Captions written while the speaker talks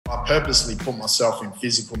purposely put myself in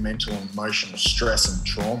physical, mental, and emotional stress and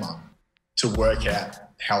trauma to work out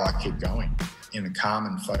how I keep going in a calm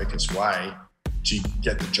and focused way to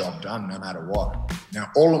get the job done no matter what. Now,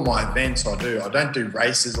 all of my events I don't do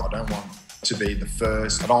races. I don't want to be the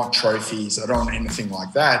first. I don't want trophies. I don't want anything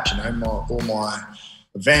like that. All my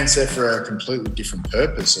events, they're for a completely different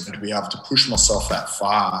purpose. And to be able to push myself that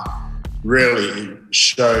far really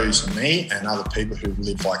shows me and other people who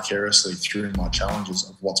live vicariously through my challenges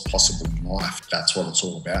of what's possible in life. That's what it's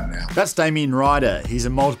all about now. That's Damien Ryder. He's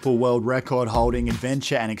a multiple world record holding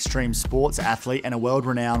adventure and extreme sports athlete and a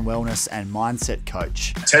world-renowned wellness and mindset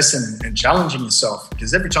coach. Testing and challenging yourself,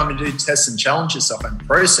 because every time you do test and challenge yourself and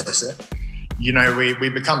process it, we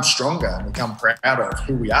become stronger and become proud of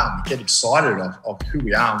who we are. And we get excited of who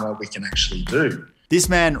we are and what we can actually do. This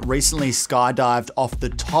man recently skydived off the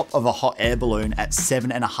top of a hot air balloon at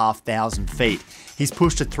 7,500 feet. He's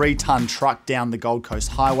pushed a 3-ton truck down the Gold Coast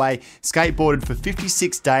Highway, skateboarded for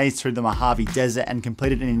 56 days through the Mojave Desert, and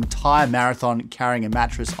completed an entire marathon carrying a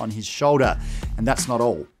mattress on his shoulder. And that's not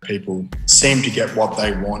all. People seem to get what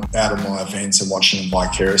they want out of my events and watching them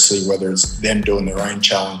vicariously, whether it's them doing their own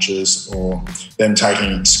challenges or them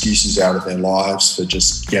taking excuses out of their lives for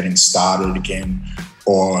just getting started again,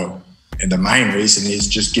 and the main reason is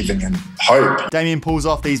just giving them hope. Damien pulls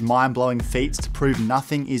off these mind-blowing feats to prove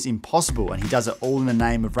nothing is impossible, and he does it all in the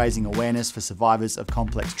name of raising awareness for survivors of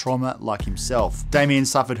complex trauma like himself. Damien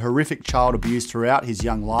suffered horrific child abuse throughout his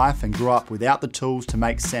young life and grew up without the tools to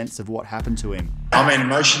make sense of what happened to him.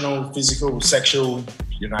 Emotional, physical, sexual,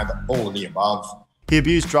 all of the above. He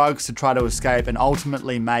abused drugs to try to escape and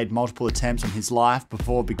ultimately made multiple attempts on his life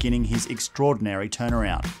before beginning his extraordinary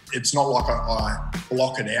turnaround. It's not like I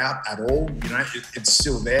block it out at all. It's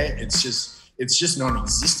still there. It's just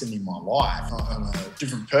non-existent in my life. I'm a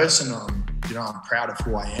different person. I'm proud of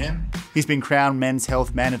who I am. He's been crowned Men's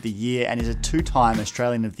Health Man of the Year and is a 2-time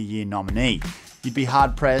Australian of the Year nominee. You'd be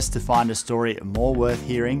hard-pressed to find a story more worth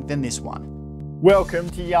hearing than this one. Welcome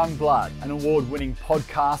to Young Blood, an award-winning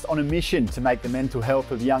podcast on a mission to make the mental health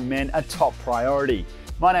of young men a top priority.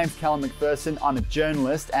 My name's Callum McPherson, I'm a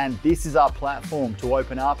journalist, and this is our platform to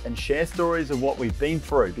open up and share stories of what we've been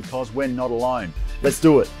through, because we're not alone. Let's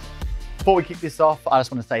do it. Before we kick this off, I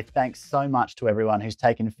just want to say thanks so much to everyone who's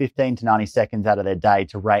taken 15 to 90 seconds out of their day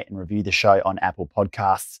to rate and review the show on Apple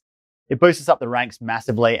Podcasts. It boosts us up the ranks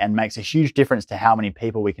massively and makes a huge difference to how many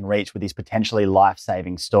people we can reach with these potentially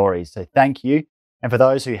life-saving stories. So thank you. And for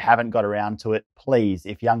those who haven't got around to it, please,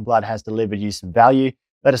 if Young Blood has delivered you some value,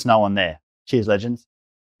 let us know on there. Cheers, legends.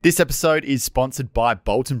 This episode is sponsored by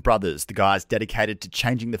Bolton Brothers, the guys dedicated to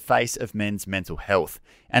changing the face of men's mental health,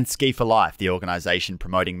 and Ski for Life, the organisation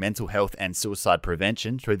promoting mental health and suicide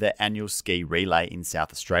prevention through their annual ski relay in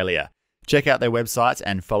South Australia. Check out their websites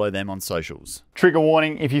and follow them on socials. Trigger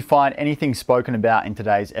warning, if you find anything spoken about in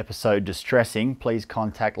today's episode distressing, please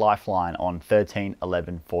contact Lifeline on 13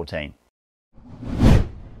 11 14.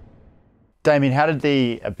 Damien, how did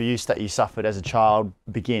the abuse that you suffered as a child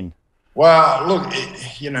begin? Well, look,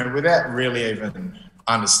 without really even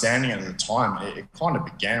understanding it at the time, it kind of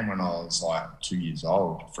began when I was like 2 years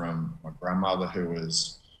old from my grandmother, who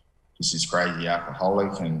was just this crazy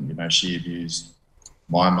alcoholic, and, she abused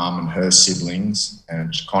my mum and her siblings,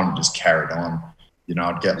 and she kind of just carried on.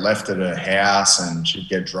 I'd get left at her house and she'd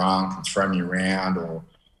get drunk and throw me around, or,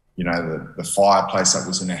 the fireplace that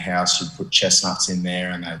was in her house, she'd put chestnuts in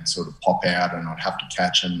there and they'd sort of pop out and I'd have to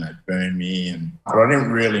catch them, they'd burn me. But I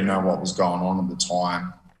didn't really know what was going on at the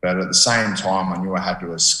time. But at the same time, I knew I had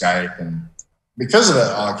to escape. And because of it,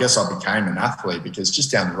 I guess I became an athlete, because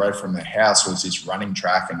just down the road from the house was this running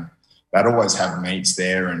track, and they'd always have meets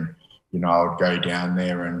there. And, I would go down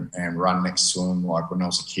there and run next to them. Like when I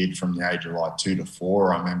was a kid, from the age of like 2 to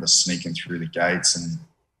 4, I remember sneaking through the gates and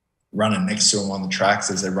running next to them on the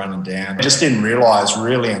tracks as they're running down. I just didn't realise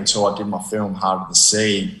really until I did my film Harder to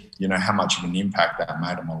See, how much of an impact that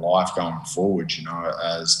made on my life going forward,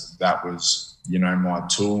 as that was, my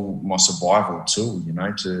tool, my survival tool,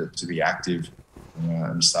 to be active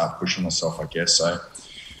and start pushing myself, I guess. So,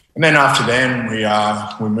 and then after then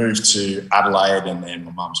we moved to Adelaide, and then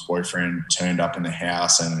my mum's boyfriend turned up in the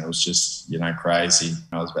house, and it was just, crazy.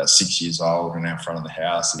 I was about 6 years old and out front of the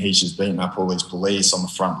house, and he's just beating up all these police on the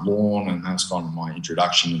front lawn, and that's kind of my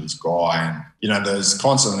introduction to this guy. And, there's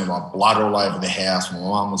constantly like blood all over the house. My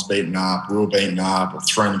mum was beaten up, we were beaten up, or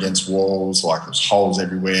thrown against walls, like there's holes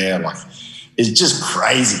everywhere. Like, it's just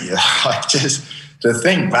crazy. Like, just to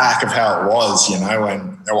think back of how it was, and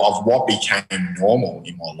of what became normal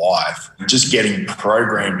in my life, just getting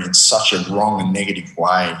programmed in such a wrong and negative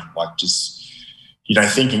way, like just,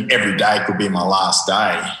 thinking every day could be my last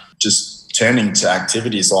day, just turning to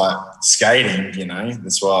activities like skating,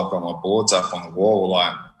 that's why I've got my boards up on the wall.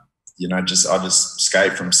 Like, I just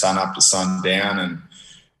skate from sun up to sundown and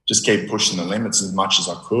just keep pushing the limits as much as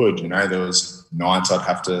I could. There was nights I'd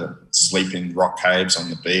have to sleep in rock caves on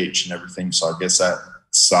the beach and everything. So I guess that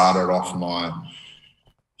started off my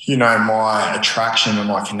attraction and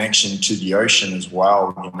my connection to the ocean as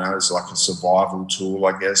well. It's like a survival tool,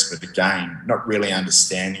 I guess. But again, not really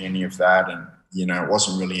understanding any of that. And, it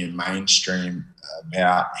wasn't really in mainstream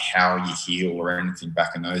about how you heal or anything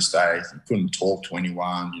back in those days. You couldn't talk to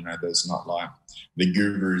anyone. There's not like the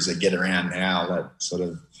gurus that get around now that sort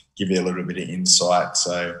of give you a little bit of insight.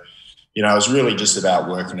 So, it was really just about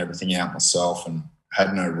working everything out myself and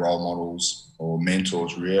had no role models or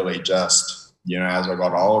mentors really. Just, as I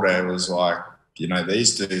got older, it was like,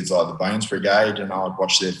 these dudes like the Bones Brigade, and I'd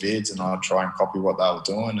watch their vids and I'd try and copy what they were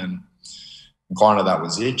doing, and kind of that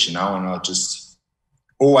was it, and I just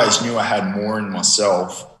always knew I had more in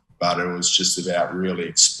myself, but it was just about really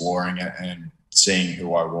exploring it and seeing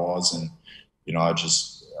who I was. And,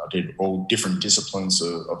 I did all different disciplines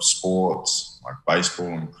of sports, like baseball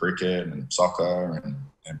and cricket and soccer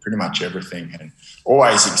and pretty much everything, and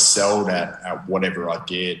always excelled at whatever I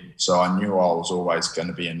did. So I knew I was always going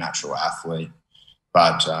to be a natural athlete,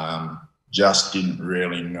 but just didn't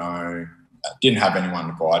really know, didn't have anyone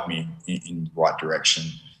to guide me in the right direction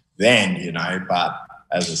then, but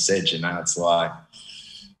as I said, it's like,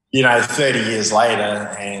 30 years later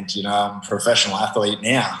and, I'm a professional athlete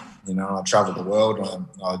now. I travel the world and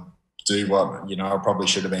I do what, I probably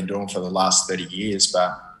should have been doing for the last 30 years,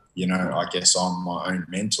 but, I guess I'm my own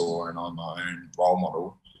mentor and I'm my own role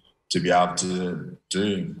model to be able to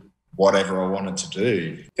do whatever I wanted to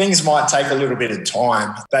do. Things might take a little bit of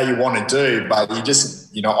time that you want to do, but you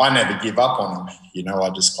just, I never give up on them. I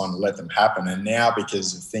just kind of let them happen. And now,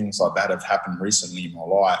 because of things like that have happened recently in my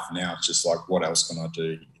life, now it's just like, what else can I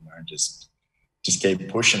do? Just keep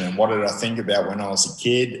pushing. And what did I think about when I was a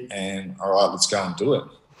kid? And all right, let's go and do it.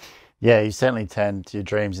 Yeah, you certainly turned your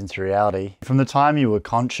dreams into reality. From the time you were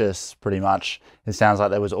conscious, pretty much, it sounds like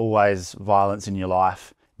there was always violence in your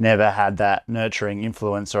life. Never had that nurturing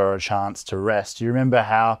influence or a chance to rest. Do you remember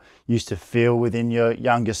how you used to feel within your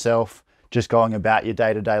younger self just going about your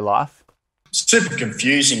day-to-day life? Super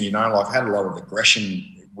confusing, like I had a lot of aggression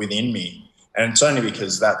within me. And it's only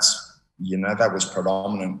because that's, that was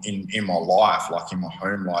predominant in my life, like in my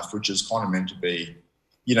home life, which is kind of meant to be,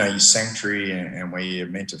 your sanctuary and where you're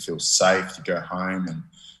meant to feel safe to go home, and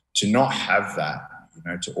to not have that,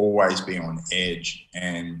 to always be on edge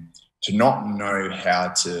and to not know how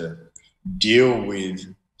to deal with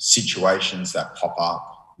situations that pop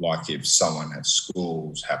up, like if someone at school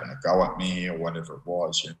was having a go at me or whatever it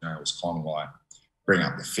was, it was kind of like bring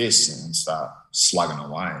up the fist and start slugging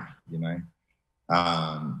away,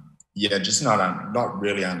 just not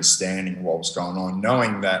really understanding what was going on,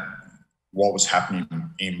 knowing that what was happening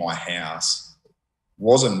in my house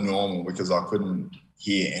wasn't normal because I couldn't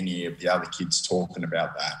hear any of the other kids talking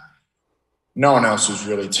about that. No one else was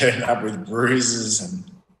really turning up with bruises and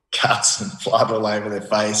cuts and blood all over their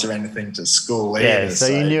face or anything to school either. Yeah, so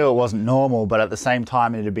you knew it wasn't normal, but at the same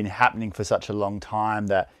time it had been happening for such a long time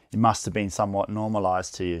that it must have been somewhat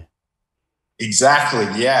normalised to you. Exactly,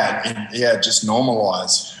 yeah, just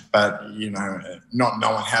normalised, but, not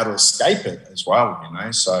knowing how to escape it as well,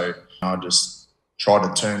 So I just try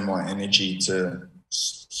to turn my energy to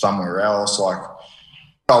somewhere else. Like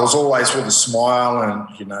I was always with a smile and,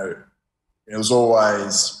 it was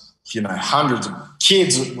always, hundreds of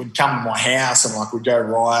kids would come to my house and like we'd go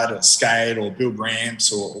ride or skate or build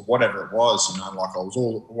ramps or whatever it was, like I was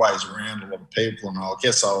always around a lot of people, and I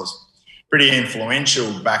guess I was pretty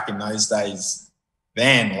influential back in those days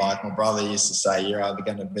then. Like my brother used to say, you're either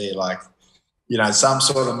going to be like, some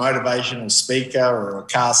sort of motivational speaker or a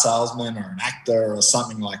car salesman or an actor or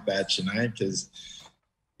something like that, because,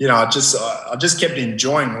 I just kept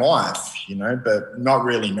enjoying life, but not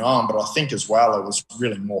really knowing. But I think as well, it was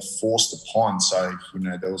really more forced upon. So,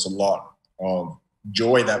 there was a lot of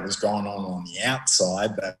joy that was going on the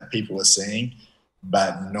outside that people were seeing,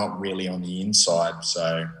 but not really on the inside.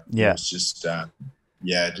 So It was just,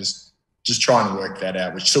 just trying to work that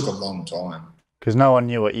out, which took a long time. Because no one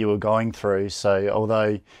knew what you were going through. So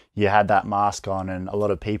although you had that mask on and a lot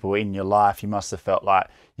of people in your life, you must have felt like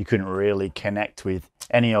you couldn't really connect with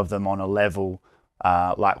any of them on a level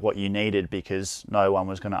like what you needed, because no one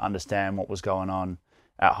was going to understand what was going on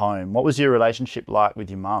at home. What was your relationship like with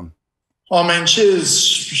your mum? Oh, man, she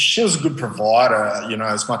was a good provider,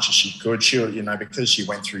 as much as she could. She, because she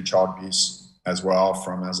went through child abuse as well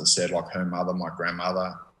from, as I said, like her mother, my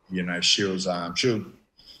grandmother, she was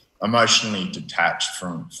emotionally detached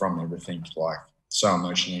from everything, like so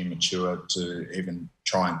emotionally immature to even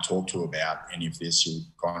try and talk to about any of this. You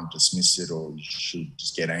kind of dismiss it, or you should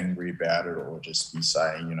just get angry about it, or just be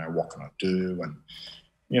saying, what can I do? And,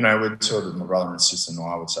 we'd sort of, my brother and sister and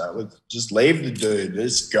I would say, look, just leave the dude,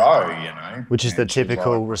 just go, Which is And the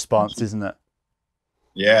typical response, isn't it?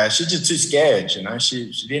 Yeah, she's just too scared,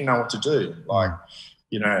 She didn't know what to do. Like,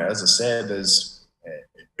 as I said,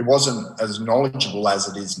 it wasn't as knowledgeable as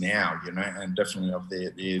it is now, and definitely of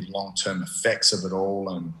the long-term effects of it all.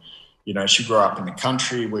 And, she grew up in the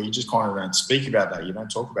country where you just kind of don't speak about that. You don't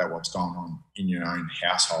talk about what's going on in your own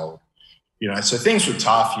household. So things were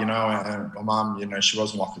tough, and my mum, she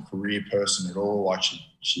wasn't like a career person at all. Like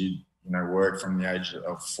she worked from the age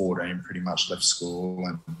of 14, pretty much left school.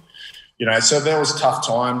 And, so there was tough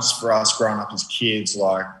times for us growing up as kids.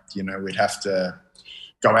 Like, we'd have to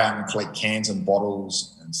go out and collect cans and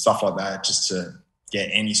bottles and stuff like that just to get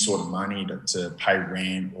any sort of money to pay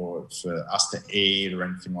rent or for us to eat or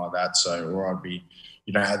anything like that. So, or I'd be,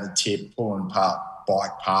 at the tip pulling apart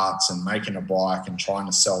bike parts and making a bike and trying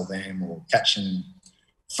to sell them, or catching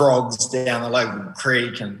frogs down the local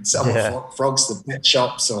creek and selling frogs to pet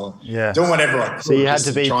shops, or doing whatever I could. So you had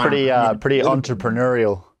to be pretty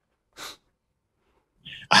entrepreneurial.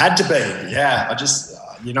 I had to be, yeah. I just,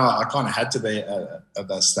 I kind of had to be at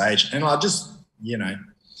that stage. And I just knew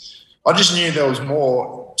there was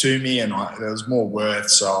more to me, and there was more worth.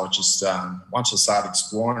 So I just, once I started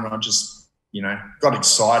exploring, I just, got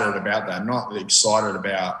excited about that. Not excited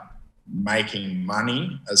about making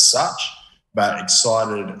money as such, but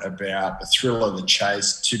excited about the thrill of the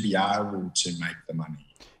chase to be able to make the money.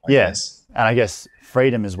 I guess. And I guess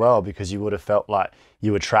freedom as well, because you would have felt like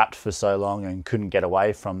you were trapped for so long and couldn't get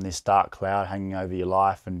away from this dark cloud hanging over your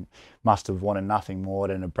life, and must have wanted nothing more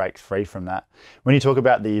than to break free from that. When you talk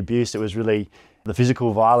about the abuse, it was really the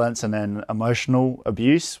physical violence and then emotional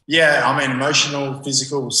abuse? Yeah, I mean, emotional,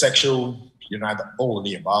 physical, sexual, all of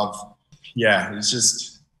the above. Yeah, it's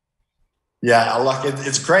just,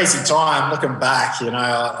 it's a crazy time looking back.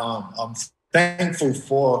 I'm thankful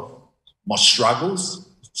for my struggles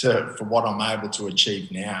for what I'm able to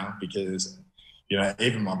achieve now, because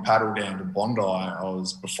even my paddle down to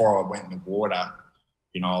Bondi, before I went in the water,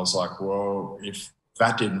 I was like, well, if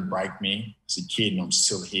that didn't break me as a kid and I'm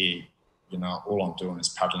still here, all I'm doing is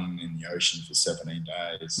paddling in the ocean for 17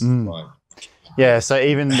 days. So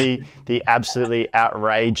even the absolutely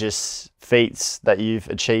outrageous feats that you've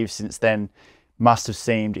achieved since then must have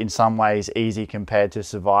seemed in some ways easy compared to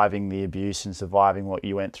surviving the abuse and surviving what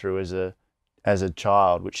you went through as a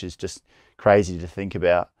child, which is just crazy to think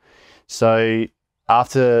about. So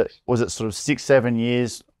after, was it sort of 6-7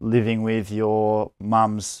 years living with your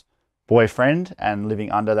mum's boyfriend and living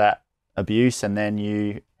under that abuse, and then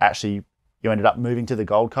you ended up moving to the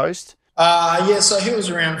Gold Coast? So he was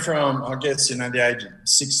around from, I guess, the age of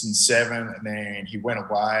 6 and 7, and then he went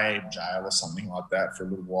away, jail or something like that, for a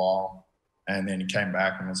little while. And then he came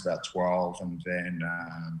back when I was about 12, and then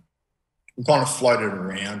we kind of floated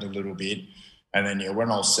around a little bit. And then,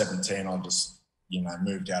 when I was 17, I just,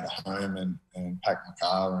 moved out of home and packed my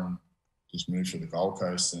car and just moved to the Gold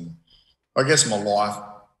Coast. And I guess my life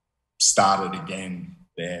started again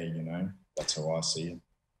there, That's how I see it.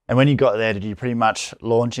 And when you got there, did you pretty much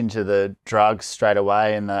launch into the drugs straight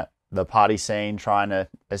away and the party scene, trying to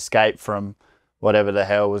escape from whatever the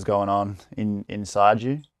hell was going on inside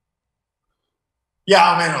you? Yeah,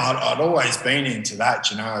 I mean, I'd always been into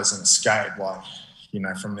that, as an escape, like,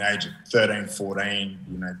 from the age of 13,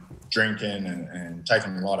 14, drinking and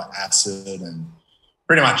taking a lot of acid and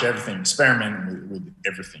pretty much everything, experimenting with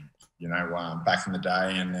everything, back in the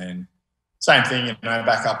day. And then same thing,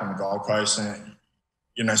 back up on the Gold Coast and,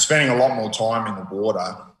 spending a lot more time in the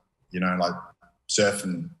water, like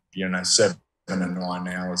surfing, 7 and 9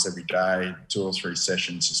 hours every day, 2 or 3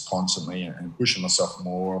 sessions just constantly, and pushing myself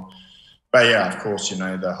more. But yeah, of course,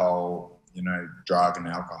 the whole, drug and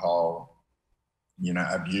alcohol,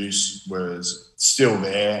 abuse was still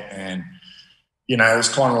there. And, it was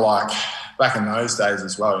kind of like back in those days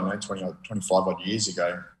as well, 25 odd years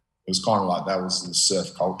ago, it was kind of like that was the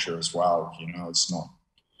surf culture as well. It's not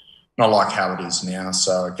like how it is now.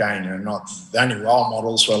 So again, not the only role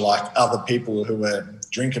models were like other people who were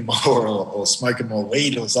drinking more or smoking more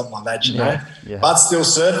weed or something like that, Yeah. But still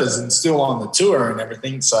surfers and still on the tour and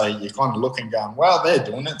everything. So you're kind of looking, going, well, they're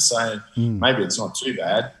doing it, so maybe it's not too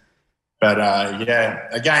bad. But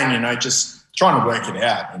again, just trying to work it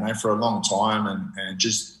out, for a long time and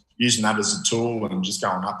just using that as a tool and just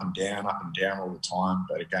going up and down all the time.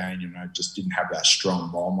 But again, just didn't have that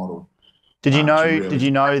strong role model. Did you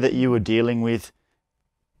know that you were dealing with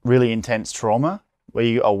really intense trauma Were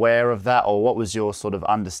you aware of that, or what was your sort of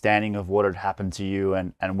understanding of what had happened to you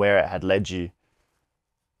and where it had led you?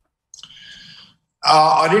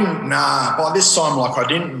 I didn't, nah, by this time, like, I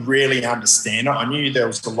didn't really understand it. I knew there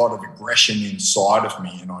was a lot of aggression inside of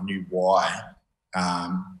me and I knew why.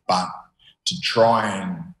 But to try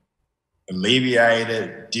and alleviate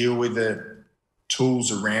it, deal with it,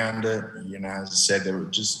 tools around it, as I said,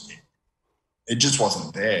 it just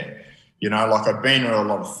wasn't there. Like, I'd been to a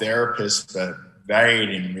lot of therapists, but they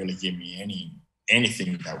didn't really give me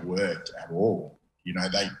anything that worked at all.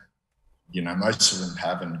 Most of them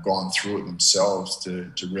haven't gone through it themselves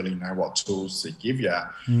to really know what tools to give you.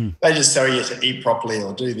 They just tell you to eat properly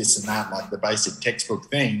or do this and that, like the basic textbook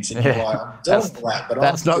things. And you're like, I'm doing that, but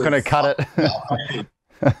that's not going to cut it.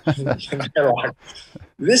 Like,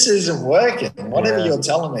 this isn't working. Whatever you're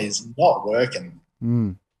telling me is not working.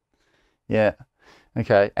 Yeah.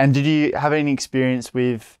 Okay. And did you have any experience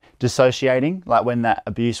with dissociating? Like, when that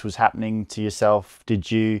abuse was happening to yourself, did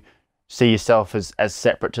you see yourself as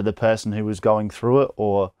separate to the person who was going through it?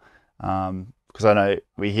 Or because I know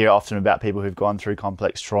we hear often about people who've gone through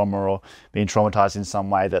complex trauma or been traumatized in some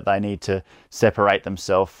way, that they need to separate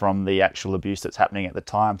themselves from the actual abuse that's happening at the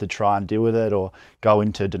time to try and deal with it or go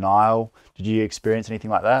into denial. Did you experience anything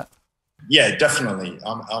like that? Yeah, definitely.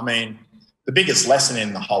 I mean, the biggest lesson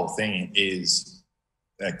in the whole thing is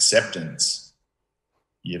acceptance.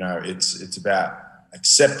 It's about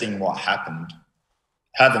accepting what happened,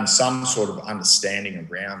 having some sort of understanding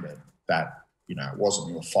around it that, it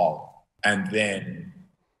wasn't your fault. And then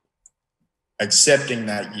accepting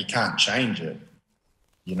that you can't change it.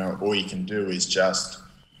 All you can do is just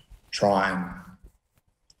try and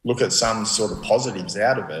look at some sort of positives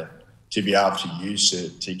out of it to be able to use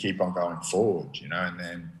it to keep on going forward, and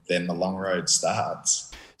then the long road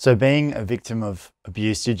starts. So being a victim of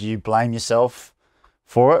abuse, did you blame yourself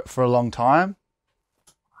for it for a long time?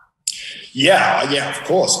 Yeah, of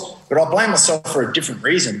course. But I blame myself for a different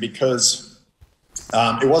reason, because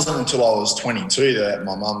it wasn't until I was 22 that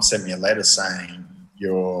my mum sent me a letter saying,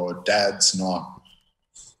 your dad's not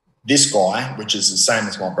this guy, which is the same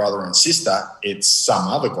as my brother and sister, it's some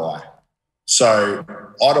other guy. So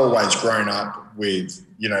I'd always grown up with,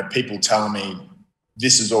 people telling me,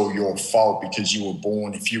 this is all your fault because you were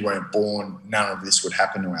born. If you weren't born, none of this would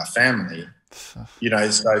happen to our family.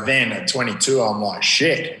 So then at 22, I'm like,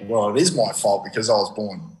 shit, well, it is my fault because I was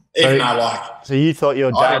born. So you thought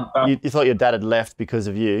your dad, you thought your dad had left because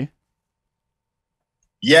of you?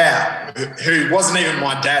 Yeah, who wasn't even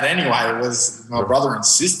my dad anyway. It was my brother and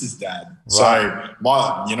sister's dad. Right. So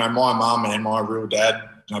my mum and my real dad,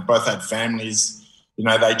 both had families.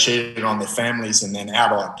 They cheated on their families and then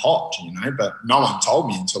out I popped, but no one told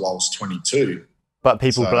me until I was 22. But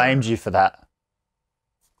people blamed you for that.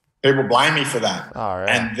 People blame me for that. Oh, right.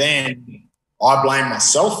 And then I blame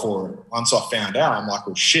myself for it. Once I found out, I'm like,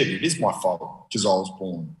 well, shit, it is my fault because I was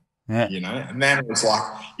born, And then it was like,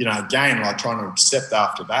 again, like trying to accept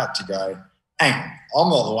after that to go, hang on, I'm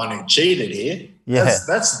not the one who cheated here. Yeah.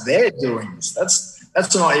 That's their doings.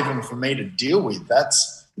 That's not even for me to deal with.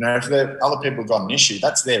 That's, if other people got an issue,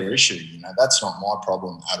 that's their issue. That's not my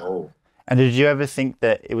problem at all. And did you ever think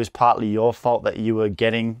that it was partly your fault that you were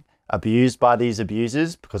getting abused by these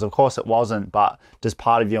abusers? Because of course it wasn't, but does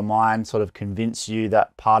part of your mind sort of convince you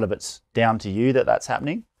that part of it's down to you that's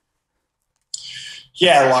happening?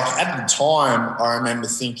 Yeah, like at the time I remember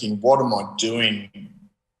thinking, what am I doing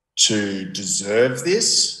to deserve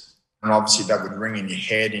this? And obviously that would ring in your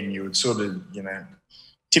head and you would sort of,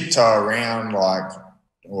 tiptoe around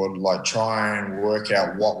or try and work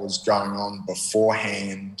out what was going on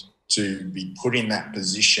beforehand to be put in that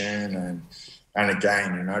position. And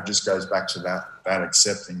again, it just goes back to that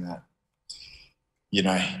accepting that,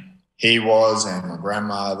 he was and my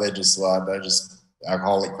grandma, they're just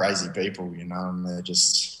alcoholic, crazy people, and they're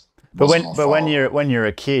just. But when you're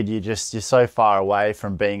a kid, you're so far away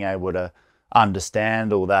from being able to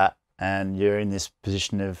understand all that, and you're in this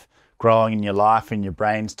position of growing in your life and your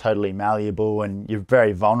brain's totally malleable and you're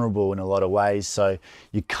very vulnerable in a lot of ways. So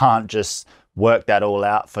you can't just work that all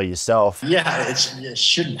out for yourself. Yeah, it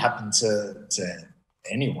shouldn't happen to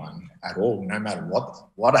anyone at all, no matter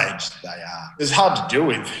what age they are. It's hard to deal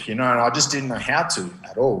with, and I just didn't know how to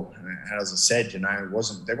at all. And as I said, there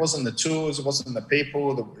wasn't the tools, it wasn't the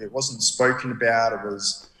people, it wasn't spoken about. It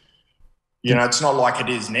was, it's not like it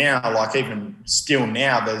is now. Like even still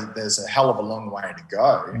now, there's a hell of a long way to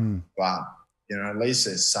go. But, at least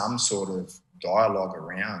there's some sort of dialogue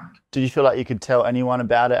around. Did you feel like you could tell anyone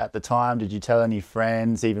about it at the time? Did you tell any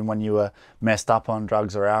friends, even when you were messed up on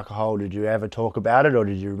drugs or alcohol? Did you ever talk about it, or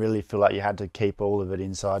did you really feel like you had to keep all of it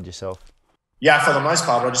inside yourself? Yeah, for the most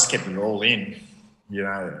part, I just kept it all in. you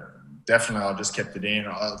know, definitely I just kept it in.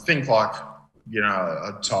 I think like, you know,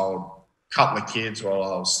 I told a couple of kids while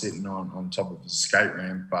I was sitting on top of the skate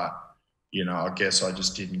ramp, but, you know, I guess I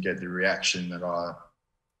just didn't get the reaction that I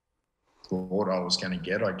thought I was going to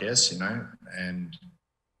get, I guess, you know, and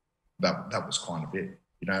that was kind of it.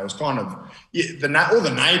 You know, it was kind of, all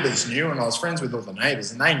the neighbours knew, and I was friends with all the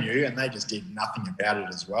neighbours, and they knew, and they just did nothing about it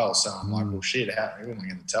as well. So I'm like, well, shit, who am I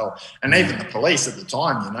going to tell? And even the police at the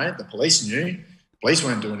time, you know, the police knew. Police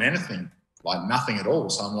weren't doing anything, like nothing at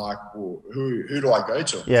all. So I'm like, well, who do I go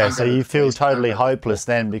to? Yeah, so you feel totally hopeless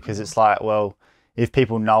then, because it's like, well, if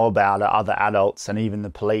people know about it, other adults and even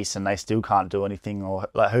the police, and they still can't do anything, or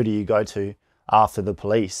like, who do you go to after the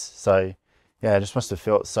police? So yeah, I just must have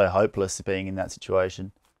felt so hopeless being in that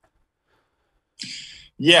situation.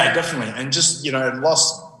 Yeah, definitely. And just, you know,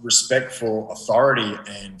 lost respect for authority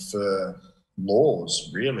and for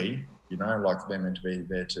laws, really. You know, like they're meant to be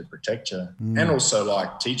there to protect you. And also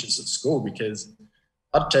like teachers at school, because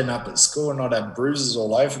I'd turn up at school and I'd have bruises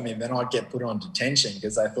all over me, and then I'd get put on detention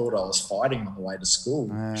because they thought I was fighting on the way to school.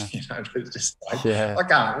 You know, it was just like, I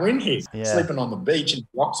can't win here. Sleeping on the beach in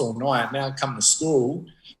rocks all night. Now I come to school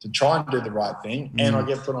to try and do the right thing, and I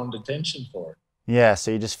get put on detention for it. Yeah,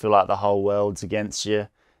 so you just feel like the whole world's against you,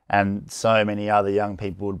 and so many other young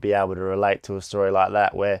people would be able to relate to a story like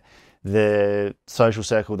that, where the social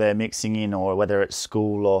circle they're mixing in, or whether it's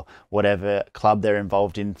school or whatever club they're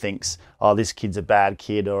involved in, thinks, oh, this kid's a bad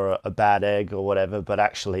kid or a bad egg or whatever, but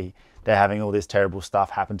actually they're having all this terrible stuff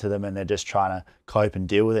happen to them, and they're just trying to cope and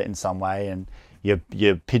deal with it in some way, and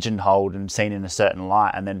you're pigeonholed and seen in a certain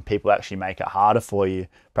light, and then people actually make it harder for you,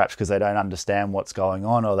 perhaps because they don't understand what's going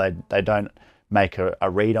on, or they don't make a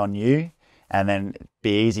read on you. And then it'd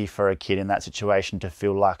be easy for a kid in that situation to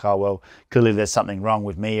feel like, oh, well, clearly there's something wrong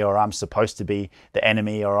with me, or I'm supposed to be the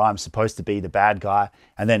enemy, or I'm supposed to be the bad guy,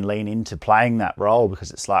 and then lean into playing that role, because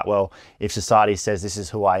it's like, well, if society says this is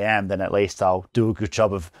who I am, then at least I'll do a good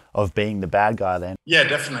job of being the bad guy then. Yeah,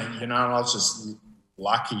 definitely. You know, I was just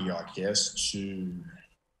lucky, I guess, to,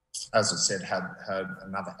 as I said, had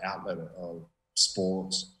another outlet of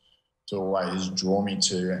sports to always draw me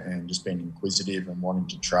to, and just being inquisitive and wanting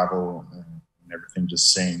to travel, and everything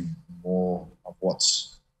just seeing more of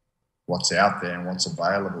what's out there and what's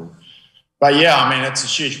available. But yeah, I mean, it's a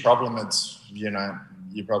huge problem. It's, you know,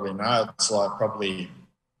 you probably know, it's like probably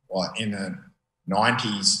like in the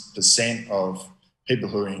 90% of people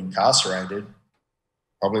who are incarcerated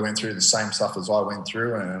probably went through the same stuff as I went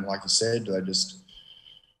through. And like you said, they just,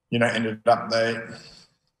 you know, they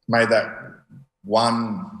made that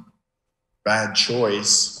one bad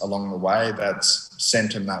choice along the way that's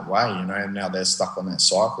sent them that way, you know, and now they're stuck on that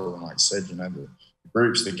cycle. And like I said, you know, the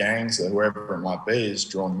groups, the gangs, whoever it might be, is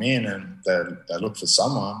drawn them in, and they look for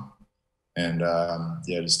someone, and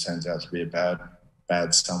it just turns out to be a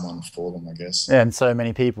bad someone for them, I guess. Yeah, and so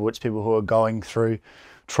many people, it's people who are going through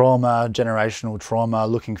trauma, generational trauma,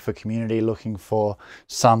 looking for community, looking for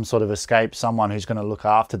some sort of escape, someone who's going to look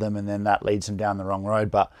after them, and then that leads them down the wrong road.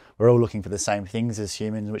 But we're all looking for the same things as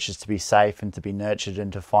humans, which is to be safe and to be nurtured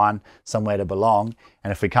and to find somewhere to belong.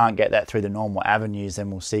 And if we can't get that through the normal avenues,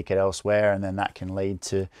 then we'll seek it elsewhere, and then that can lead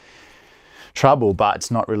to trouble. But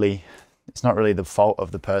it's not really the fault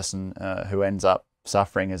of the person who ends up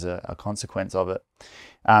suffering as a consequence of it.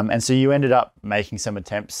 And so you ended up making some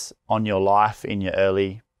attempts on your life in your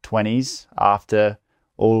early 20s after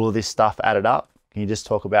all of this stuff added up. Can you just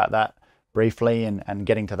talk about that briefly, and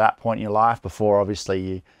getting to that point in your life before obviously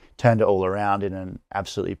you turned it all around in an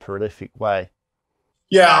absolutely prolific way?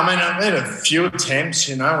 Yeah, I mean, I made a few attempts,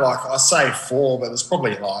 you know, like I say 4, but there's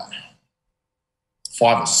probably like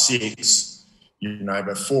 5 or 6, you know,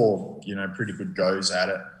 but 4, you know, pretty good goes at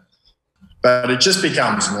it. But it just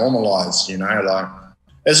becomes normalised, you know, like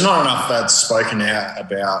there's not enough that's spoken out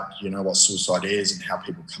about, you know, what suicide is and how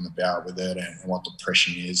people come about with it, and what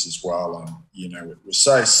depression is as well. And, you know, we're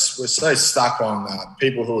so stuck on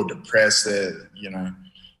people who are depressed. They're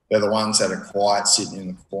the ones that are quiet, sitting in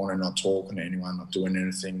the corner, not talking to anyone, not doing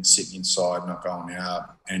anything, sitting inside, not going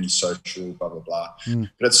out, antisocial, blah, blah, blah.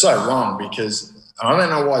 But it's so wrong, because I don't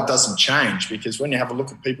know why it doesn't change, because when you have a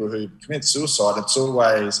look at people who commit suicide, it's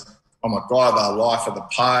always, oh my God, they're life of the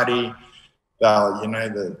party. You know,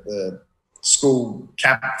 the school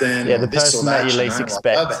captain. Yeah, the person that you least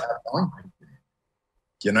expect.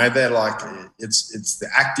 You know, they're like, it's the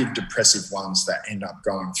active depressive ones that end up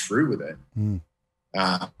going through with it.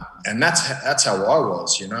 And that's how I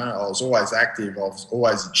was, you know. I was always active, I was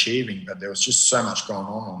always achieving, but there was just so much going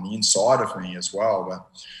on the inside of me as well. But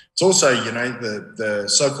it's also, you know, the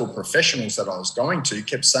so-called professionals that I was going to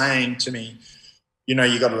kept saying to me, you know,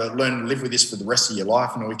 you got to learn to live with this for the rest of your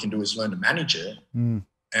life, and all we can do is learn to manage it. And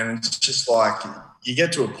it's just like you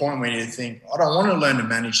get to a point where you think, I don't want to learn to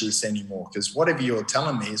manage this anymore, because whatever you're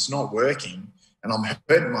telling me, it's not working, and I'm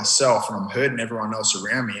hurting myself and I'm hurting everyone else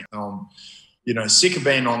around me. I'm, you know, sick of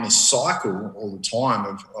being on this cycle all the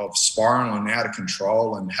time of spiraling out of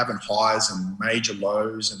control and having highs and major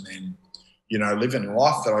lows, and then, you know, living a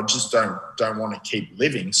life that I just don't want to keep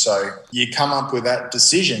living. So you come up with that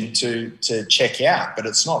decision to check out, but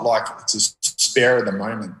it's not like it's a spare of the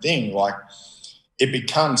moment thing. Like, it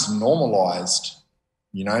becomes normalized.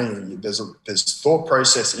 You know, there's thought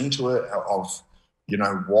process into it of, you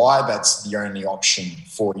know, why that's the only option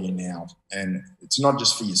for you now. And it's not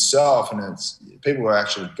just for yourself, and it's people who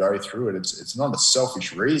actually go through it. It's not a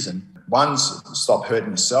selfish reason. One's stop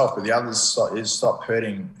hurting yourself, but the other is stop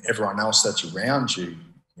hurting everyone else that's around you,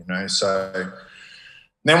 you know. So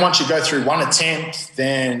then once you go through one attempt,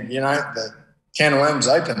 then, you know, the can of worms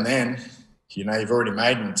open then. You know, you've already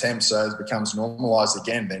made an attempt, so it becomes normalised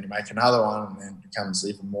again. Then you make another one, and then it becomes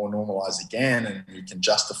even more normalised again, and you can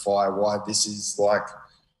justify why this is, like,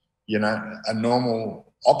 you know, a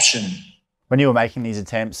normal option. When you were making these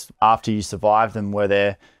attempts, after you survived them, were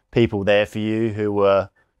there people there for you who were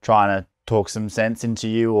trying to talk some sense into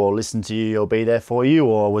you or listen to you or be there for you,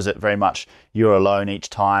 or was it very much you were alone each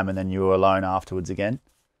time and then you were alone afterwards again?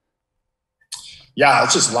 Yeah,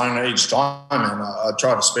 it's just alone each time, and I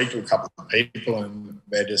try to speak to a couple of people, and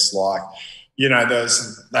they're just like, you know,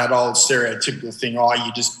 there's that old stereotypical thing, oh,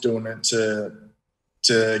 you're just doing it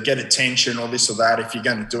to get attention or this or that. If you're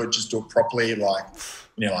going to do it, just do it properly. Like,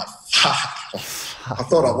 you know, like, fuck, I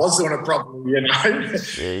thought I was doing it properly, you know.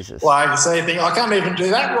 Jesus. Like, so you think, I can't even do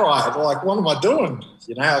that right. Like, what am I doing?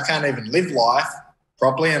 You know, I can't even live life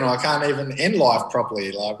properly, and I can't even end life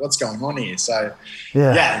properly. Like, what's going on here? So,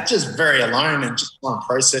 yeah, just very alone, and just trying to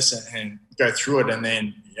process it and go through it. And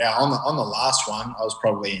then, yeah, on the last one, I was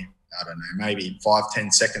probably, I don't know, maybe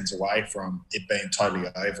 5-10 seconds away from it being totally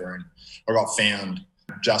over, and I got found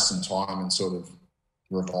just in time and sort of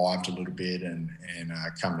revived a little bit and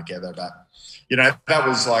come together. But, you know, that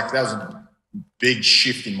was a big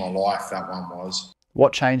shift in my life, that one was.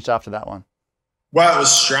 What changed after that one? Well, it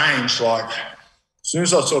was strange. Like, as soon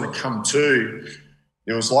as I sort of come to,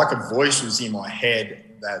 it was like a voice was in my head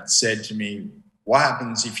that said to me, what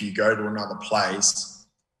happens if you go to another place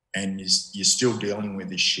and you're still dealing with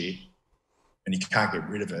this shit and you can't get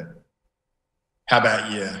rid of it? How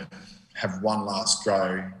about you have one last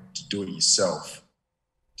go to do it yourself,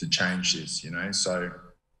 to change this, you know? So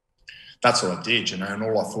that's what I did, you know, and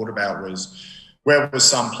all I thought about was, where was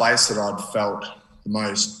some place that I'd felt the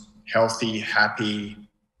most healthy, happy,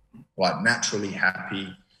 like naturally happy,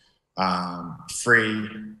 free,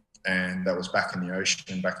 and that was back in the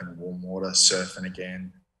ocean, back in the warm water, surfing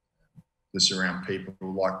again, just around people,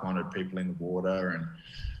 like-minded people in the water, and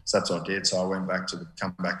so that's what I did. So I went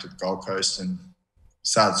come back to the Gold Coast and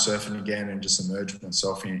started surfing again, and just immersed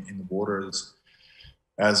myself in the water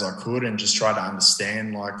as I could, and just try to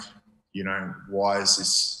understand, like, you know, why is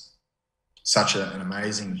this such an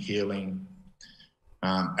amazing healing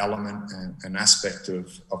element and aspect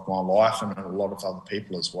of my life, and a lot of other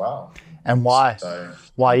people as well. And why?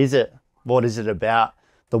 Why is it? What is it about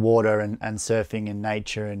the water and surfing and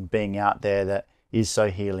nature and being out there that is so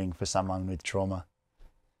healing for someone with trauma?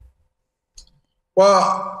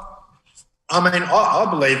 Well, I mean, I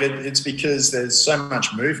believe it's because there's so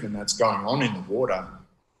much movement that's going on in the water,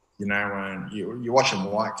 you know, and you're watching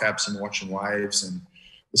whitecaps and watching waves, and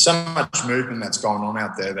there's so much movement that's going on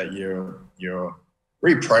out there that you're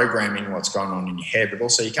reprogramming what's going on in your head, but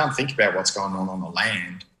also you can't think about what's going on the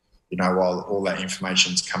land, you know, while all that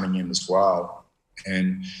information's coming in as well.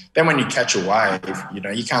 And then when you catch a wave, you know,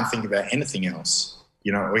 you can't think about anything else.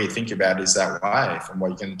 You know, all you think about is that wave and what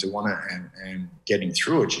you're going to do on it and getting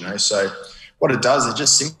through it, you know. So what it does, it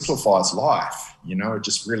just simplifies life, you know. It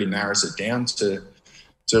just really narrows it down to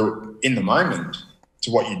in the moment, to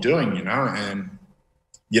what you're doing, you know, and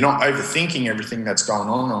you're not overthinking everything that's going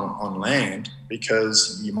on land,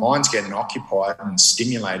 because your mind's getting occupied and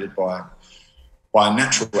stimulated by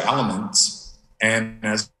natural elements. And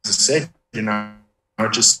as I said, you know,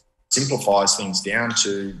 it just simplifies things down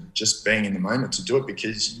to just being in the moment to do it,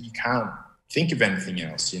 because you can't think of anything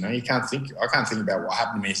else. You know, I can't think about what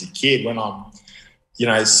happened to me as a kid when I'm, you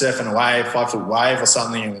know, surfing a wave, 5-foot wave or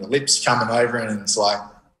something, and the lips coming over and it's like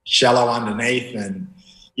shallow underneath, and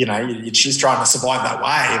you know, you're just trying to survive that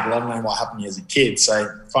wave. Well, I don't know what happened to you as a kid. So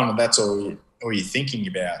kind of that's all you're thinking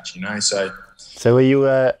about, you know. So were you, you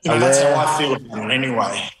know, that's how I feel about it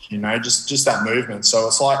anyway, you know, just that movement. So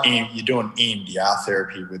it's like you're doing EMDR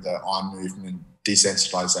therapy with the eye movement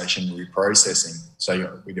desensitization reprocessing.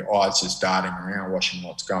 So with your eyes just darting around, watching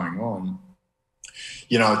what's going on,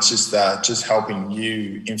 it's just helping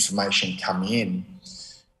new information come in.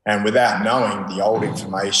 And without knowing, the old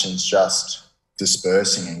information's just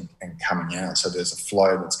dispersing and coming out. So there's a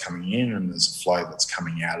flow that's coming in and there's a flow that's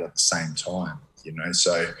coming out at the same time,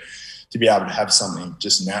 So to be able to have something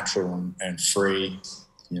just natural and free,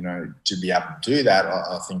 to be able to do that,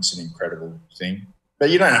 I think is an incredible thing. But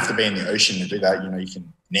you don't have to be in the ocean to do that. You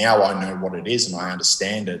can, now I know what it is and I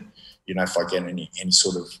understand it. If I get any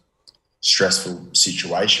sort of stressful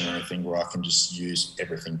situation or anything, where I can just use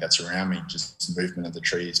everything that's around me, just the movement of the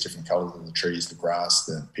trees, different colours of the trees, the grass,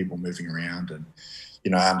 the people moving around. And,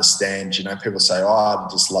 I understand, people say, I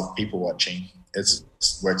just love people watching. It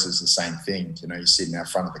works as the same thing. You're sitting out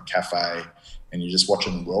front of the cafe and you're just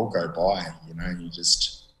watching the world go by, and you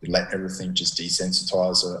let everything just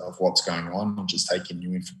desensitize of what's going on and just taking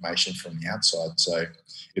new information from the outside. So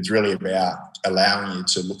it's really about allowing you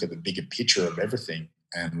to look at the bigger picture of everything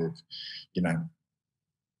and look,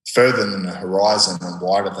 further than the horizon and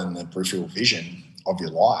wider than the peripheral vision of your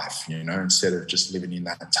life, instead of just living in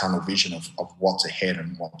that tunnel vision of what's ahead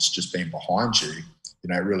and what's just been behind you.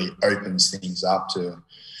 It really opens things up to,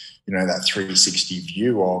 that 360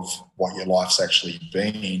 view of what your life's actually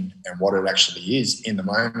been and what it actually is in the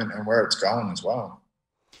moment and where it's going as well.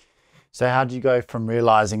 So how do you go from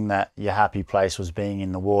realising that your happy place was being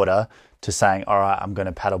in the water to saying, all right, I'm going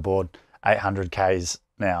to paddleboard 800 Ks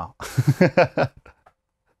now?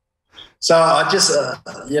 So I just,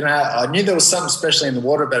 I knew there was something special in the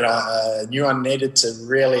water, but I knew I needed to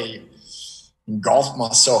really engulf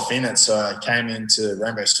myself in it. So I came into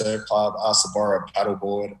Rainbow Surf Club, asked to borrow a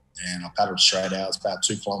paddleboard, and I paddled straight out. It's about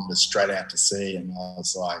 2 kilometres straight out to sea. And I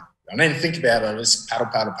was like, I didn't think about it. I just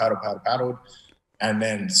paddled. And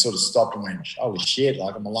then sort of stopped and went, holy shit,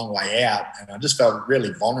 like I'm a long way out. And I just felt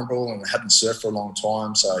really vulnerable and I hadn't surfed for a long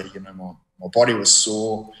time. So, my body was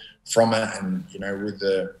sore from it. And, with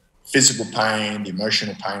the physical pain, the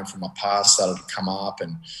emotional pain from my past started to come up.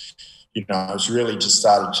 And, I was really just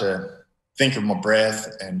started to think of my breath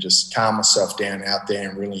and just calm myself down out there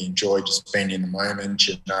and really enjoy just being in the moment,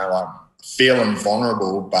 like feeling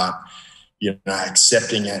vulnerable, but,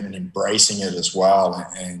 accepting it and embracing it as well.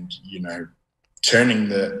 And, turning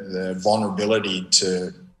the vulnerability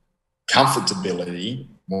to comfortability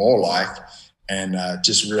more like, and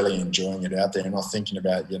just really enjoying it out there and not thinking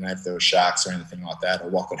about, if there were sharks or anything like that or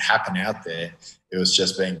what could happen out there. It was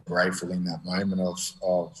just being grateful in that moment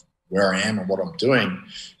of where I am and what I'm doing.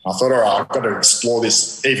 I thought, all right, I've got to explore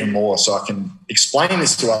this even more so I can explain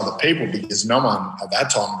this to other people, because no one at that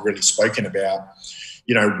time had really spoken about,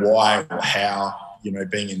 why or how,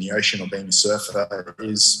 being in the ocean or being a surfer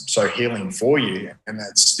is so healing for you. And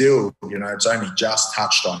that's still, it's only just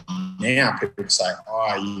touched on now. People say,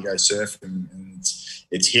 you go surfing and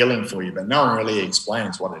it's healing for you, but no one really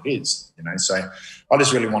explains what it is, So I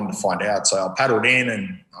just really wanted to find out. So I paddled in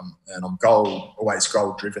and I'm always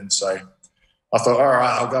goal driven. So I thought, all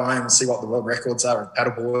right, I'll go home and see what the world records are of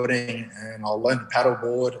paddleboarding, and I'll learn to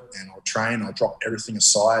paddleboard and I'll train, I'll drop everything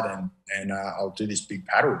aside and I'll do this big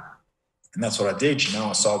paddle. And that's what I did.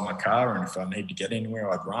 I sold my car, and if I need to get anywhere,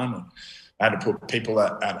 I'd run. And I had to put people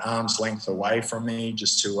at arm's length away from me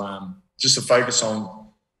just to focus on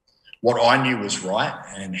what I knew was right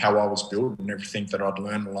and how I was built and everything that I'd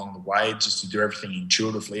learned along the way, just to do everything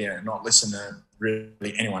intuitively and not listen to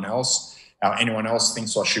really anyone else, how anyone else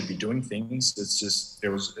thinks I should be doing things. It's just, it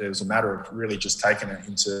was a matter of really just taking it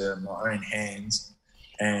into my own hands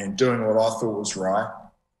and doing what I thought was right.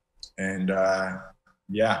 And,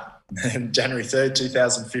 January 3rd,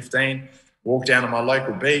 2015, walked down to my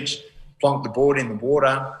local beach, plonked the board in the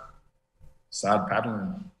water, started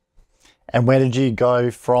paddling. And where did you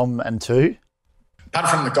go from and to?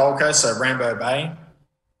 Paddled from the Gold Coast, so Rainbow Bay,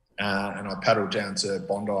 and I paddled down to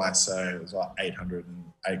Bondi, so it was like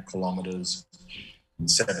 808 kilometres in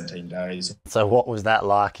 17 days. So what was that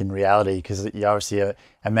like in reality? Because you're obviously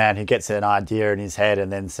a man who gets an idea in his head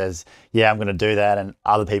and then says, yeah, I'm going to do that. And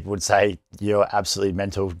other people would say, you're absolutely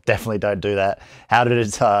mental, definitely don't do that. How did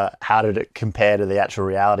it compare to the actual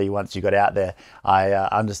reality once you got out there? I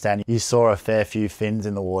understand you saw a fair few fins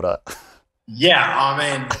in the water. Yeah, I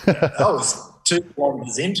mean, I was 2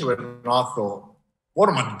 kilometres into it and I thought, what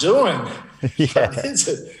am I doing? Yeah. This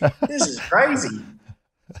is crazy.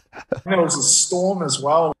 And there was a storm as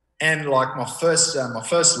well, and like my first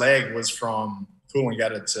leg was from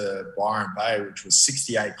Coolangatta to Byron Bay, which was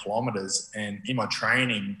 68 kilometres, and in my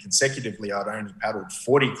training consecutively I'd only paddled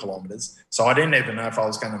 40 kilometres, so I didn't even know if I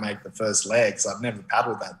was going to make the first leg, so I'd never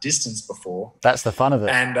paddled that distance before. That's the fun of it.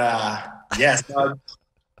 And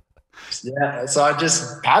Yeah, so I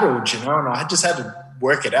just paddled, and I just had to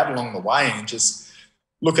work it out along the way and just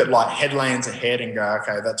look at like headlands ahead and go,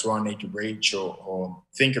 okay, that's where I need to reach, or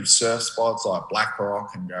think of surf spots like Black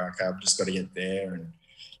Rock and go, okay, I've just got to get there. And,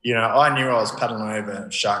 I knew I was paddling over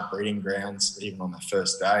shark breeding grounds even on the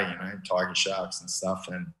first day, tiger sharks and stuff.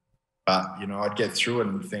 But I'd get through it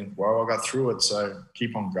and think, well, I got through it, so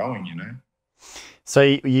keep on going, So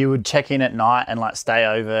you would check in at night and like stay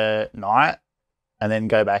overnight and then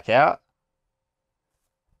go back out?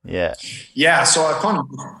 Yeah. Yeah, so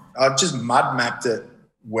I just mud mapped it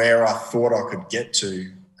where I thought I could get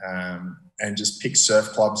to, and just picked surf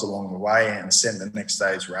clubs along the way and sent the next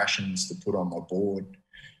day's rations to put on my board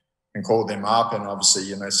and called them up. And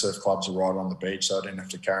obviously, surf clubs are right on the beach, so I didn't have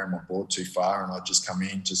to carry my board too far. And I'd just come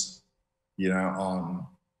in just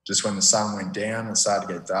when the sun went down and started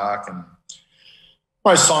to get dark. And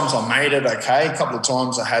most times I made it okay. A couple of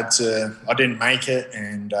times I didn't make it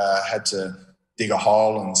and had to dig a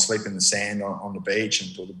hole and sleep in the sand on the beach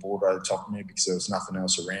and put the board over the top of me because there was nothing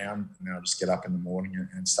else around. And then I'll just get up in the morning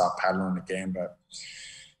and start paddling again. But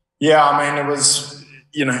yeah, I mean, it was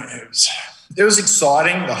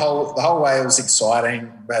exciting. The whole way it was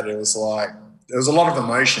exciting, but it was like, there was a lot of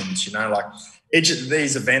emotions, like each of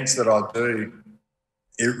these events that I do,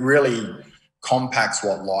 it really compacts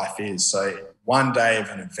what life is. So one day of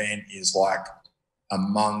an event is like a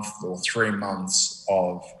month or 3 months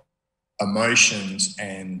of emotions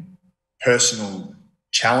and personal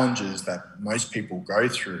challenges that most people go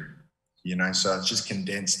through, so it's just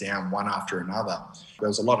condensed down one after another. There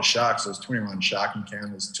was a lot of sharks. There was 21 shark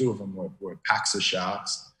encounters. 2 of them were packs of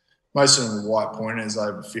sharks. Most of them were white pointers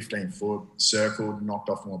over 15 foot, circled, knocked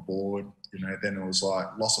off my board. Then it was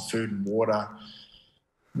like loss of food and water,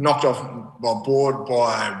 knocked off my board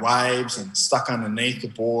by waves and stuck underneath the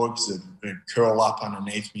board because it'd curl up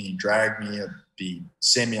underneath me and drag me. I'd be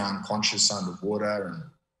semi-unconscious underwater. And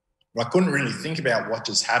I couldn't really think about what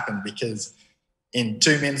just happened because in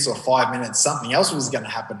 2 minutes or 5 minutes, something else was going to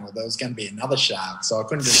happen or there was going to be another shark. So I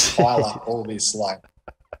couldn't just pile up all this like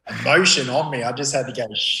emotion on me. I just had to go,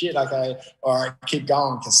 shit, okay, all right, keep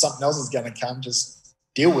going because something else is going to come. Just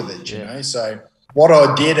deal with it, you know? So what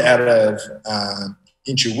I did out of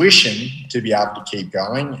intuition to be able to keep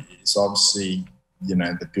going is obviously,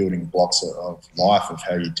 the building blocks of life of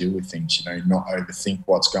how you deal with things, not overthink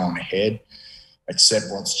what's going ahead, accept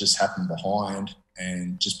what's just happened behind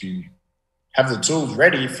and just have the tools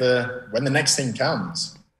ready for when the next thing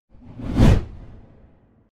comes.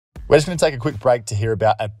 We're just going to take a quick break to hear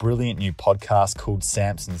about a brilliant new podcast called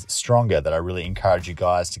Samson's Stronger that I really encourage you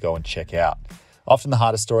guys to go and check out. Often the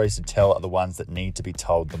hardest stories to tell are the ones that need to be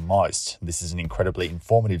told the most. This is an incredibly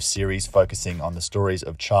informative series focusing on the stories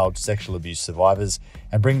of child sexual abuse survivors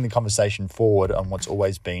and bringing the conversation forward on what's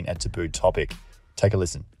always been a taboo topic. Take a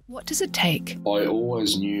listen. What does it take? I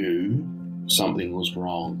always knew something was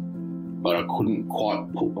wrong, but I couldn't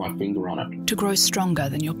quite put my finger on it. To grow stronger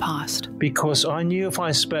than your past. Because I knew if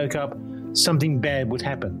I spoke up, something bad would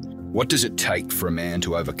happen. What does it take for a man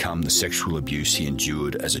to overcome the sexual abuse he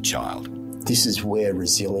endured as a child? This is where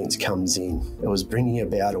resilience comes in. It was bringing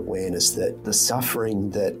about awareness that the suffering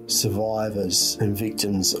that survivors and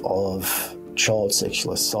victims of child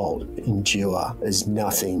sexual assault endure is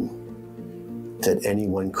nothing that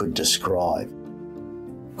anyone could describe,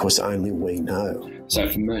 because only we know. So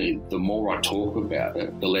for me, the more I talk about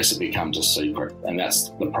it, the less it becomes a secret. And that's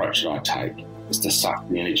the approach that I take, is to suck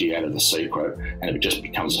the energy out of the secret and it just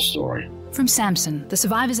becomes a story. From Samson, the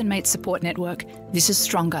Survivors and Mates Support Network, this is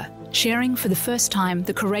Stronger, sharing for the first time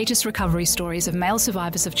the courageous recovery stories of male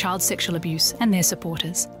survivors of child sexual abuse and their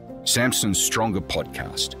supporters. Samson's Stronger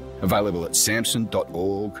podcast, available at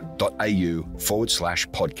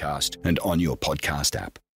samson.org.au/podcast and on your podcast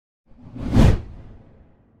app.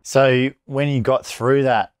 So when you got through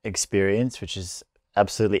that experience, which is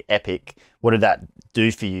absolutely epic, what did that do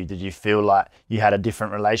for you? Did you feel like you had a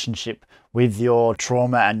different relationship with your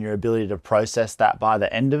trauma and your ability to process that by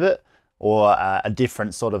the end of it, or a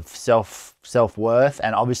different sort of self-worth?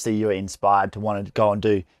 And obviously you were inspired to want to go and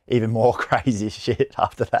do even more crazy shit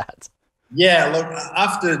after that. Yeah, look,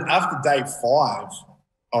 after day 5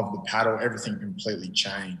 of the paddle, everything completely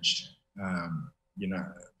changed.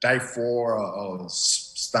 Day 4, I was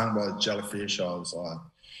stung by a jellyfish. I was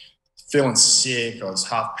feeling sick. I was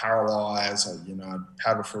half paralyzed. I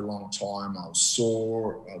paddled for a long time. I was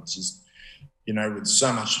sore. I was just, with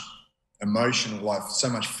so much emotional, like so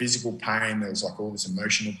much physical pain. There was like all this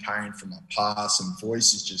emotional pain from my past, and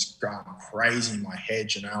voices just going crazy in my head,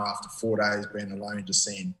 after 4 days being alone, just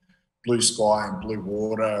seeing blue sky and blue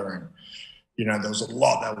water. And, there was a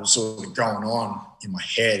lot that was sort of going on in my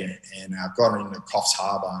head, and I got into Coffs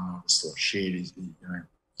Harbour, and I just thought, shit,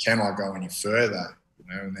 can I go any further?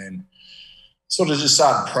 And then sort of just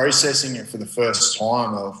started processing it for the first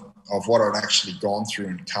time of what I'd actually gone through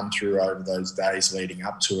and come through over those days leading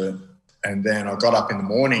up to it. And then I got up in the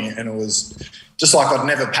morning, and it was just like I'd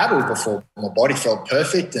never paddled before. My body felt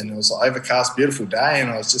perfect, and it was an overcast, beautiful day,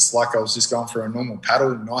 and I was just going for a normal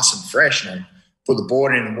paddle, nice and fresh. And I put the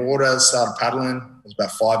board in the water, started paddling. I was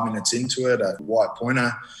about 5 minutes into it. A white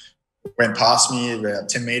pointer went past me about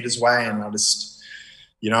 10 metres away, and I just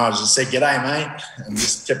said, "G'day, mate," and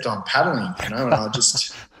just kept on paddling, and I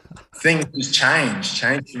just, things just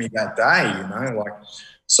changed for me that day,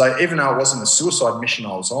 So even though it wasn't a suicide mission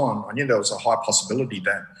I was on, I knew there was a high possibility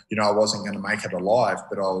that, I wasn't going to make it alive,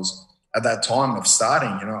 but I was, at that time of starting,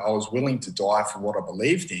 I was willing to die for what I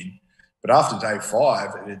believed in. But after day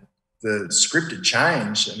 5, the script had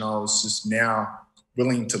changed, and I was just now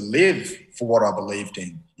willing to live for what I believed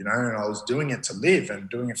in, and I was doing it to live and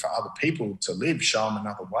doing it for other people to live, show them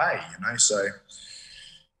another way, So,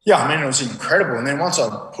 yeah, it was incredible. And then once I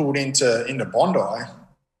pulled into Bondi,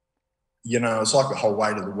 it was like the whole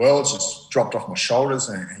weight of the world just dropped off my shoulders.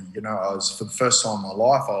 And I was, for the first time in my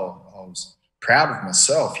life, I was proud of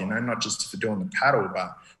myself, not just for doing the paddle,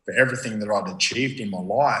 but for everything that I'd achieved in my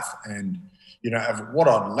life and, of what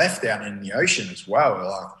I'd left out in the ocean as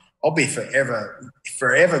well. I'll be forever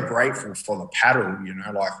grateful for the paddle,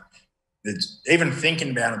 it's, even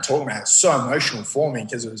thinking about it and talking about it, it's so emotional for me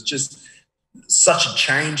because it was just such a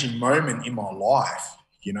changing moment in my life,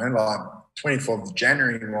 24th of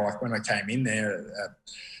January, when I came in there at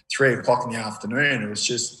 3 o'clock in the afternoon, it was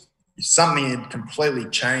just something had completely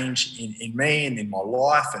changed in me and in my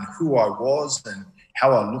life and who I was and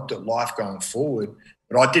how I looked at life going forward.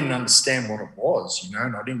 But I didn't understand what it was,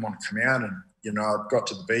 and I didn't want to come out and, I got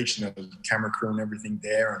to the beach and there was a camera crew and everything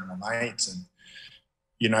there and my mates and,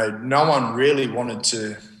 no one really wanted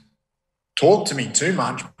to talk to me too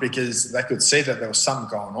much because they could see that there was something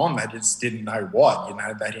going on. They just didn't know what,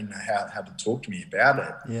 they didn't know how to talk to me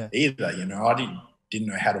about it either. I didn't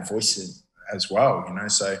know how to voice it as well,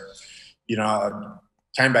 So, I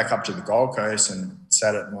came back up to the Gold Coast and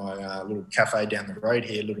sat at my little cafe down the road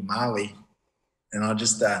here, Little Marley. And I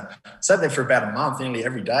just sat there for about a month, nearly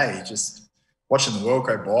every day, just watching the world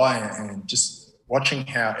go by and just watching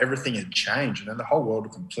how everything had changed. The whole world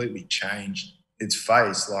had completely changed its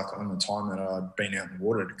face, on the time that I'd been out in the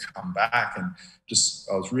water to come back. And just,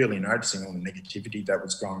 I was really noticing all the negativity that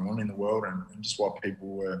was going on in the world and just what people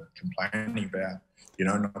were complaining about,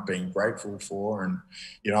 not being grateful for. And,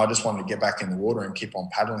 I just wanted to get back in the water and keep on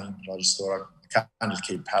paddling. But I just thought I can't just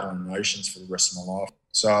keep paddling in the oceans for the rest of my life.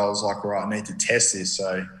 So I was like, right, I need to test this.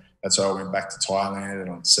 So that's why I went back to Thailand and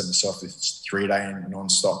I set myself this 3-day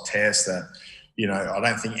non-stop test that, I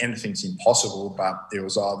don't think anything's impossible, but it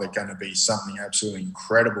was either going to be something absolutely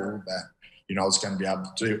incredible that, I was going to be able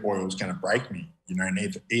to do, or it was going to break me, and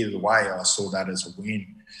either way, I saw that as a win.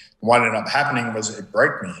 And what ended up happening was it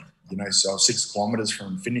broke me, so I was 6 kilometres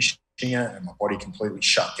from finishing it and my body completely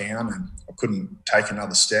shut down and I couldn't take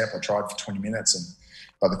another step. I tried for 20 minutes.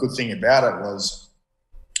 But the good thing about it was,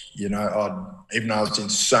 even though I was in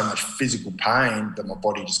so much physical pain that my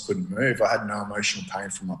body just couldn't move, I had no emotional pain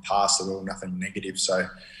from my past at all, nothing negative. So it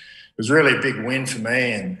was really a big win for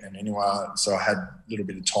me. And anyway, so I had a little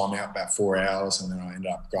bit of time out, about 4 hours, and then I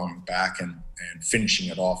ended up going back and finishing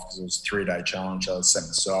it off because it was a 3-day challenge I set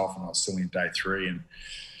myself and I was still in day 3.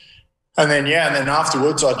 And then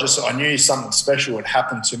afterwards, I knew something special had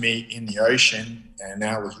happened to me in the ocean, and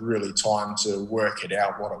now it was really time to work it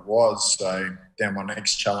out what it was. So then my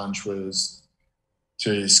next challenge was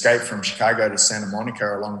to escape from Chicago to Santa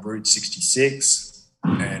Monica along Route 66.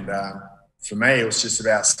 And for me, it was just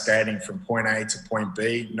about skating from point A to point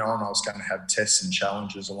B, knowing I was going to have tests and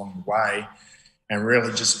challenges along the way, and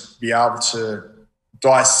really just be able to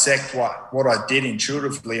dissect what I did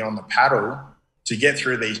intuitively on the paddle to get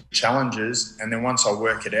through these challenges. And then once I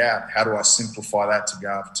work it out, how do I simplify that to be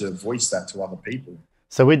able to voice that to other people?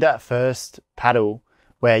 So with that first paddle,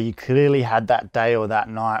 where you clearly had that day or that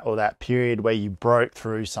night or that period where you broke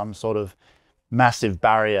through some sort of massive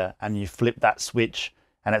barrier and you flipped that switch,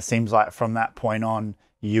 and it seems like from that point on,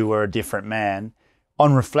 you were a different man.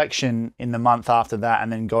 On reflection in the month after that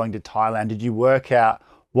and then going to Thailand, did you work out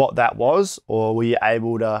what that was, or were you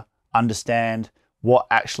able to understand what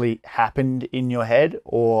actually happened in your head,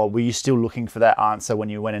 or were you still looking for that answer when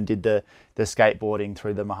you went and did the skateboarding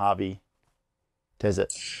through the Mojave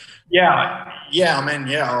Desert? I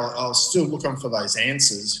was still looking for those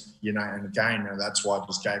answers, and again, that's why I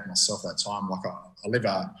just gave myself that time. I live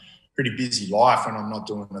a pretty busy life when I'm not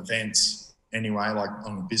doing events, anyway, like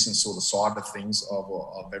on the business sort of side of things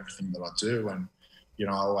of everything that I do. And, you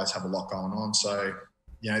know, I always have a lot going on. So,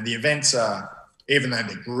 you know, the events are, even though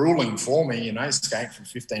they're grueling for me, you know, skating for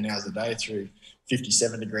 15 hours a day through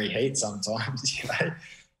 57-degree heat sometimes, you know,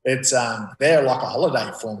 it's they're like a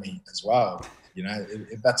holiday for me as well. You know,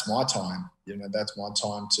 that's my time. You know, that's my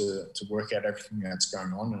time to work out everything that's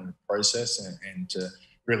going on in the process and to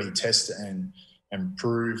really test and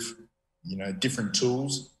prove, you know, different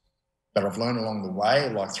tools that I've learned along the way,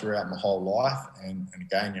 like throughout my whole life. And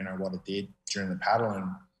again, you know, what I did during the paddle. And,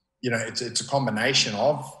 you know, it's a combination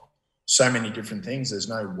of so many different things. There's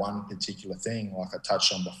no one particular thing. Like I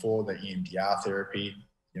touched on before, the EMDR therapy,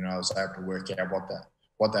 you know, I was able to work out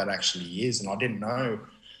what that actually is. And I didn't know,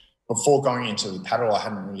 before going into the paddle, I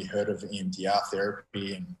hadn't really heard of EMDR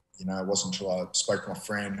therapy. And, you know, it wasn't until I spoke to my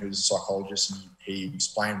friend who's a psychologist and he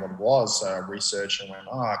explained what it was. So I researched and went,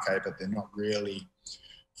 oh, okay, but they're not really,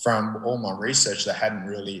 from all my research, they hadn't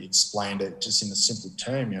really explained it just in a simple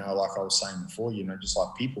term, you know, like I was saying before, you know, just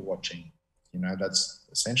like people watching, you know, that's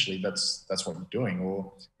essentially, that's what you're doing.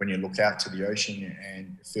 Or when you look out to the ocean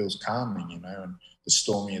and it feels calming, you know, and the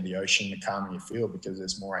stormier the ocean, the calmer you feel because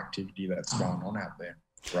there's more activity that's going on out there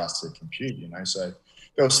for us to compute, you know. So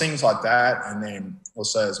there was things like that. And then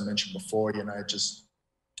also, as I mentioned before, you know, just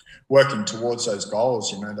working towards those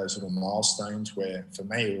goals, you know, those little milestones where for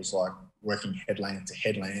me it was like working headland to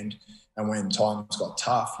headland. And when times got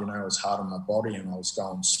tough, you know, it was hard on my body and I was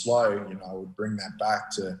going slow, you know, I would bring that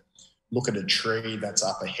back to look at a tree that's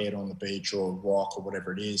up ahead on the beach or a rock or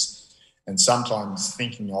whatever it is. And sometimes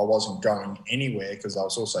thinking I wasn't going anywhere because I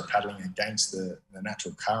was also paddling against the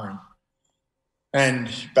natural current.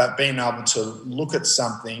 But being able to look at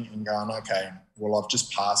something and going, okay, well, I've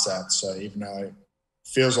just passed that. So even though it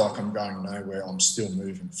feels like I'm going nowhere, I'm still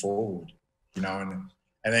moving forward, you know,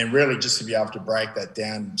 and then really just to be able to break that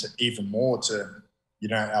down to even more to, you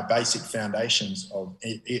know, our basic foundations of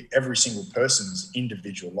every single person's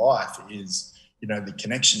individual life is, you know, the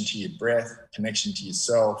connection to your breath, connection to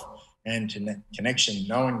yourself, and connection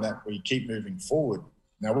knowing that we keep moving forward.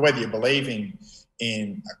 Now, whether you're believing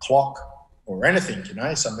in a clock or anything, you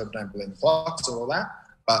know, some people don't believe in clocks or all that,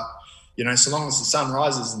 but, you know, so long as the sun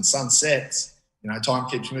rises and sun sets, you know, time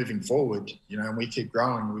keeps moving forward, you know, and we keep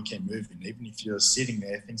growing, we keep moving. Even if you're sitting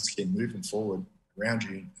there, things keep moving forward around you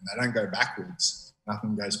and they don't go backwards.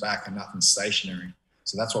 Nothing goes back and nothing's stationary.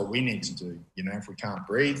 So that's what we need to do. You know, if we can't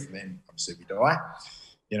breathe, then obviously we die.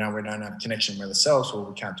 You know, we don't have connection with ourselves or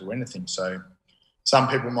we can't do anything. So some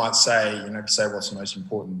people might say, you know, if you say what's the most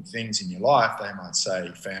important things in your life, they might say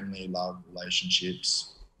family, love,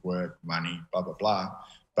 relationships, work, money, blah, blah, blah.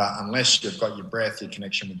 But unless you've got your breath, your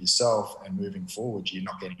connection with yourself and moving forward, you're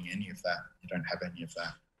not getting any of that. You don't have any of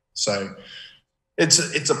that. So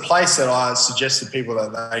it's a place that I suggest to people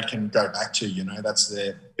that they can go back to, you know, that's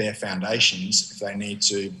their bare foundations. If they need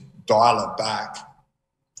to dial it back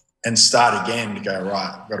and start again to go,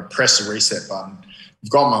 right, I've got to press the reset button. I've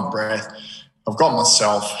got my breath. I've got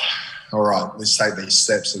myself. All right, let's take these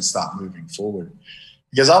steps and start moving forward.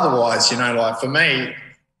 Because otherwise, you know, like for me,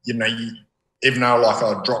 you know, even though like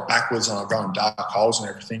I'd drop backwards and I'd go in dark holes and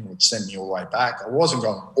everything, which sent me all the way back, I wasn't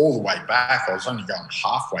going all the way back. I was only going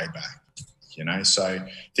halfway back, you know. So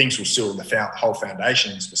things were still, the whole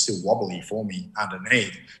foundations were still wobbly for me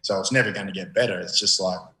underneath. So I was never going to get better. It's just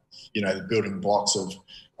like, you know, the building blocks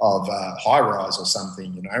of high rise or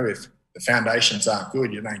something, you know. If the foundations aren't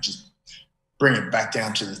good, you don't just bring it back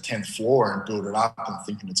down to the 10th floor and build it up and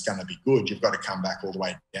thinking it's going to be good. You've got to come back all the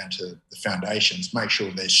way down to the foundations, make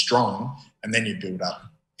sure they're strong, and then you build up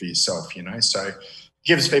for yourself, you know. So it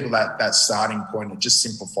gives people that starting point. It just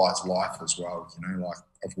simplifies life as well, you know, like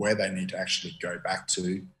of where they need to actually go back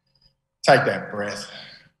to, take that breath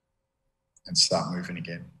and start moving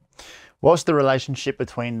again. What's the relationship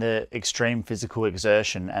between the extreme physical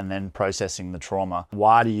exertion and then processing the trauma?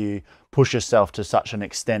 Why do you push yourself to such an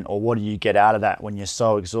extent, or what do you get out of that when you're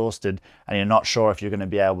so exhausted and you're not sure if you're going to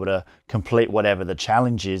be able to complete whatever the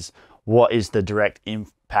challenge is? What is the direct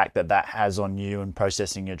impact that has on you and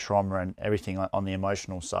processing your trauma and everything on the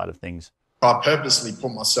emotional side of things? I purposely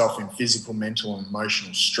put myself in physical, mental, and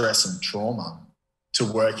emotional stress and trauma to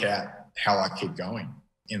work out how I keep going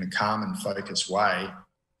in a calm and focused way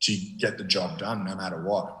to get the job done no matter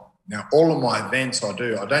what. Now, all of my events I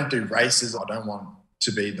don't do races. I don't want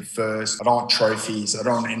to be the first. I don't want trophies. I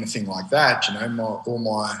don't want anything like that. You know, all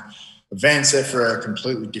my events are for a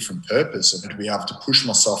completely different purpose. And to be able to push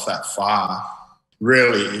myself that far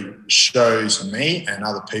really shows me and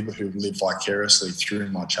other people who live vicariously through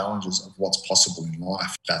my challenges of what's possible in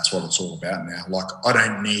life. That's what it's all about now. Like, I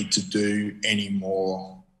don't need to do any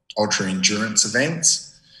more ultra endurance events.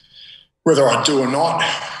 Whether I do or not,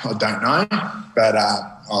 I don't know, but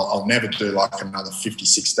I'll never do like another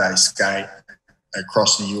 56-day skate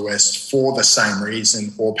across the US for the same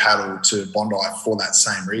reason, or paddle to Bondi for that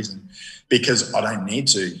same reason, because I don't need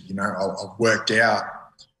to. You know, I've worked out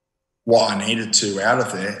what I needed to out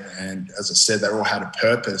of there, and as I said, they all had a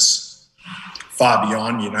purpose far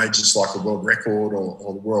beyond, you know, just like a world record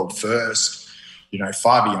or the world first, you know,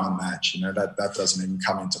 far beyond that. You know, that doesn't even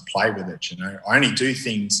come into play with it. You know, I only do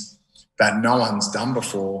things that no one's done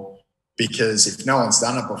before, because if no one's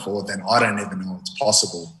done it before, then I don't even know it's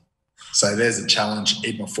possible. So there's a challenge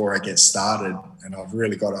even before I get started, and I've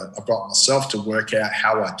got myself to work out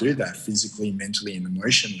how I do that physically, mentally, and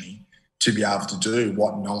emotionally to be able to do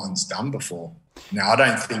what no one's done before. Now, I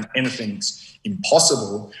don't think anything's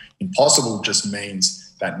impossible. Impossible just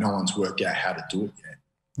means that no one's worked out how to do it yet.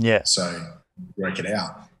 Yeah. So work it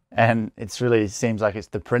out. And it's really seems like it's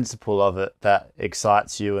the principle of it that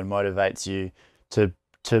excites you and motivates you to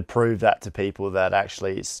prove that to people, that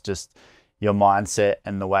actually it's just your mindset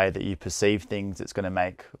and the way that you perceive things that's going to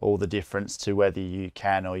make all the difference to whether you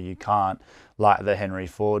can or you can't. Like the Henry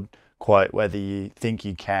Ford quote, whether you think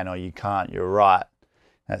you can or you can't, you're right.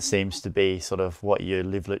 That seems to be sort of what you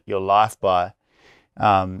live your life by.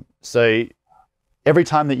 So every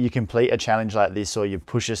time that you complete a challenge like this, or you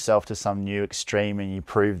push yourself to some new extreme and you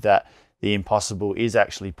prove that the impossible is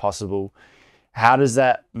actually possible, how does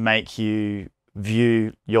that make you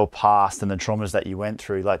view your past and the traumas that you went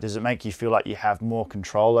through? Like, does it make you feel like you have more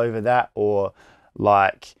control over that, or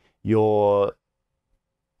like you're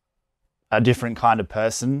a different kind of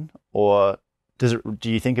person? Or do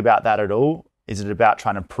you think about that at all? Is it about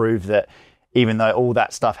trying to prove that even though all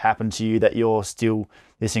that stuff happened to you, that you're still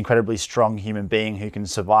this incredibly strong human being who can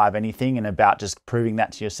survive anything, and about just proving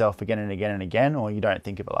that to yourself again and again and again? Or you don't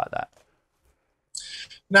think of it like that?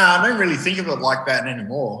 No, I don't really think of it like that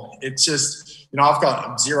anymore. It's just, you know, I've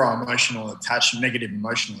got zero negative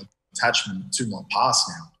emotional attachment to my past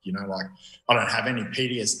now. You know, like I don't have any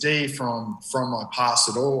PTSD from my past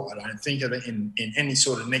at all. I don't think of it in any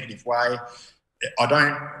sort of negative way.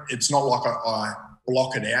 It's not like I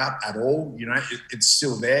block it out at all. You know, it's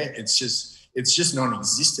still there. It's just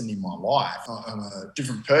non-existent in my life. I'm a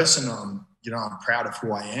different person. I'm proud of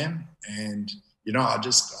who I am, and you know, I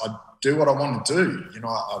do what I want to do. You know,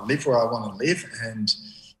 I live where I want to live, and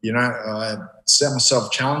you know, I set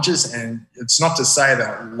myself challenges. And it's not to say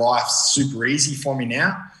that life's super easy for me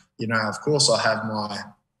now. You know, of course, I have my,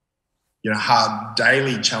 you know, hard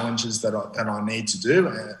daily challenges that I need to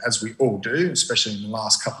do, as we all do, especially in the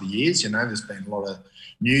last couple of years. You know, there's been a lot of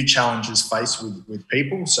new challenges faced with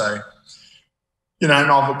people. So, you know,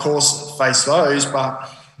 and I've, of course, faced those. But,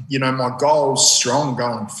 you know, my goal's strong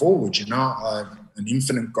going forward. You know, I have an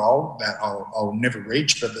infinite goal that I'll never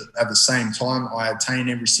reach, but at the same time, I attain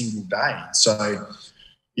every single day. So,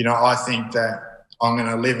 you know, I think that I'm going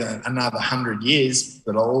to live another 100 years,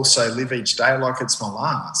 but I'll also live each day like it's my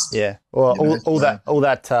last. Yeah. Well, all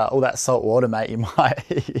that salt water, mate, you might.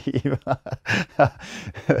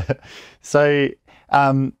 So,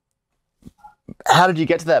 how did you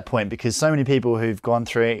get to that point? Because so many people who've gone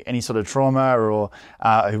through any sort of trauma or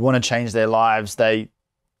who want to change their lives, they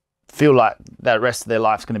feel like that rest of their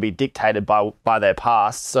life's going to be dictated by their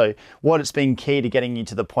past. So what's been key to getting you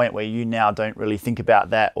to the point where you now don't really think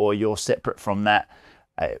about that, or you're separate from that?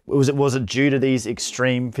 Was it due to these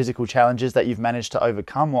extreme physical challenges that you've managed to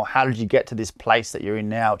overcome, or how did you get to this place that you're in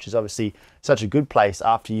now, which is obviously such a good place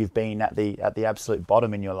after you've been at the absolute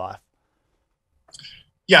bottom in your life?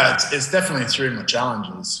 Yeah, it's definitely through my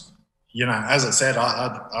challenges. You know, as I said,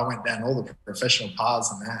 I went down all the professional paths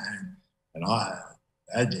and that, and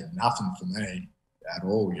they did nothing for me at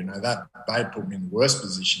all. You know, that they put me in the worst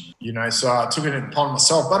position, you know, so I took it upon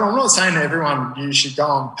myself. But I'm not saying to everyone you should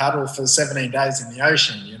go and paddle for 17 days in the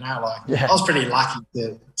ocean, you know, like I was pretty lucky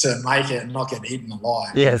to make it and not get eaten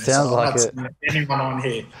alive. Yeah, it sounds like it. Anyone on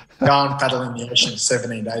here, go and paddle in the ocean for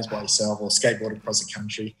 17 days by yourself, or skateboard across the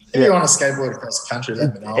country. If you want to skateboard across the country,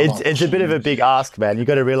 let me know. It's a bit of a big ask, man. You've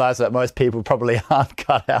got to realise that most people probably aren't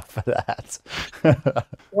cut out for that.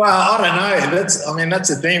 Well, I don't know. That's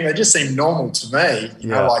the thing. They just seem normal to me. You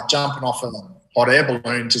know, like jumping off a hot air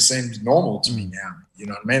balloon just seems normal to me now. You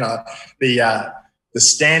know what I mean? The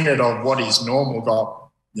standard of what is normal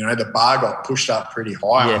the bar got pushed up pretty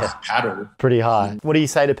high on that paddle. Pretty high. What do you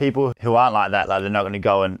say to people who aren't like that? Like they're not going to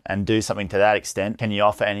go and do something to that extent. Can you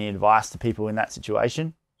offer any advice to people in that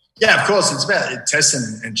situation? Yeah, of course. It's about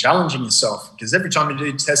testing and challenging yourself, because every time you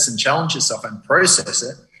do test and challenge yourself and process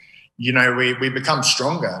it, you know, we become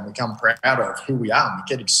stronger and become proud of who we are, and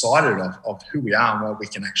we get excited of who we are and what we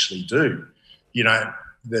can actually do. You know,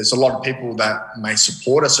 there's a lot of people that may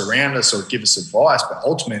support us around us or give us advice, but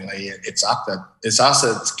ultimately it's us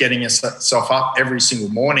that's getting ourselves up every single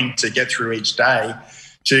morning to get through each day,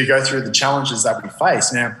 to go through the challenges that we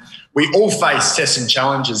face. Now, we all face tests and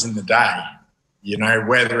challenges in the day, you know,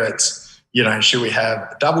 whether it's, you know, should we have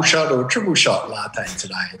a double shot or a triple shot latte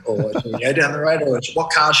today? Or should we go down the road? Or what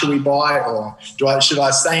car should we buy? Or should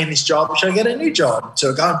I stay in this job? Or should I get a new job?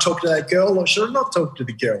 Should I go and talk to that girl or should I not talk to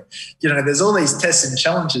the girl? You know, there's all these tests and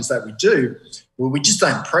challenges that we do where we just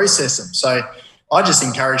don't process them. So I just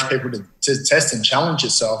encourage people to test and challenge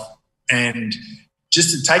yourself and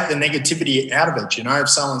just to take the negativity out of it. You know, if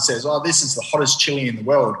someone says, oh, this is the hottest chili in the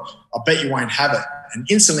world, I bet you won't have it. And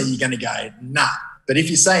instantly you're going to go, nah. But if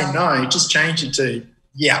you say no, just change it to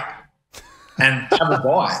yeah and have a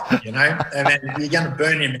bite, you know, and then you're going to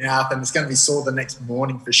burn your mouth and it's going to be sore the next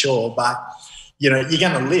morning for sure. But, you know, you're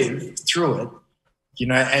going to live through it, you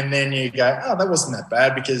know, and then you go, oh, that wasn't that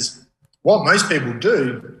bad, because what most people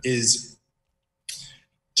do is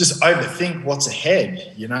just overthink what's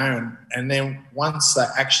ahead, you know, and then once they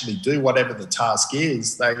actually do whatever the task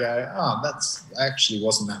is, they go, oh, that's actually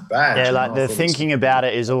wasn't that bad. Yeah, like the thinking about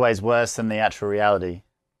it is always worse than the actual reality.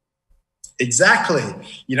 Exactly.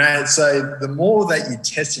 You know, so the more that you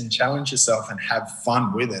test and challenge yourself and have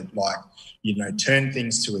fun with it, like, you know, turn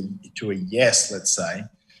things to a yes, let's say,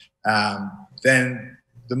 then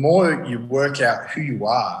the more you work out who you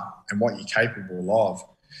are and what you're capable of.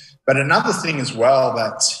 But another thing as well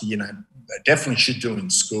that, you know, definitely should do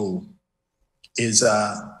in school is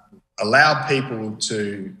allow people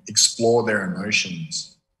to explore their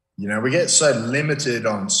emotions. You know, we get so limited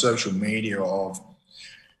on social media of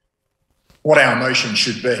what our emotions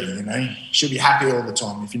should be, you know. You should be happy all the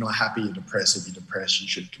time. If you're not happy, you're depressed. If you're depressed, you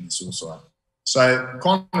should commit suicide. So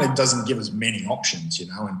kind of doesn't give us many options, you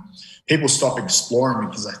know, and people stop exploring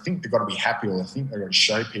because they think they've got to be happy, or they think they've got to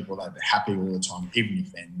show people that they're happy all the time, even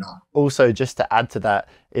if they're not. Also, just to add to that,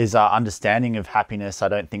 is our understanding of happiness, I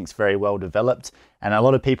don't think is very well developed. And a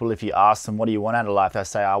lot of people, if you ask them, what do you want out of life? They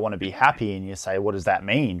say, I want to be happy. And you say, what does that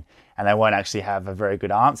mean? And they won't actually have a very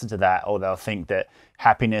good answer to that. Or they'll think that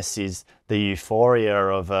happiness is the euphoria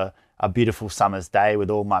of a beautiful summer's day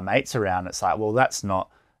with all my mates around. It's like, well, that's not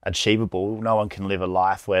achievable. No one can live a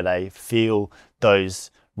life where they feel those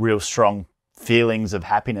real strong feelings of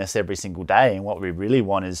happiness every single day. And what we really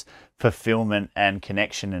want is fulfillment and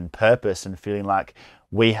connection and purpose, and feeling like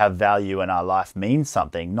we have value and our life means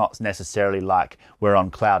something, not necessarily like we're on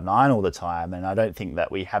cloud nine all the time. And I don't think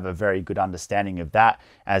that we have a very good understanding of that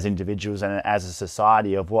as individuals and as a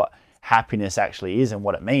society, of what happiness actually is and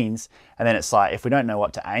what it means. And then it's like, if we don't know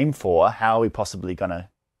what to aim for, how are we possibly going to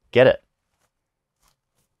get it?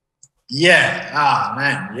 Yeah,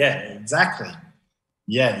 man, yeah, exactly.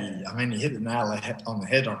 Yeah, I mean, you hit the nail on the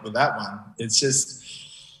head with that one. It's just,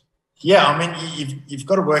 yeah, I mean, you've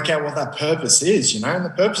got to work out what that purpose is, you know, and the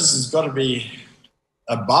purpose has got to be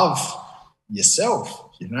above yourself,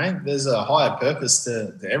 you know. There's a higher purpose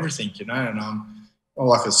to everything, you know, and I'm not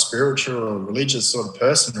like a spiritual or religious sort of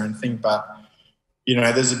person or anything, but, you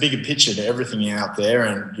know, there's a bigger picture to everything out there,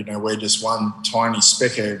 and, you know, we're just one tiny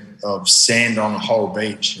speck of sand on a whole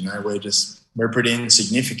beach, you know. We're pretty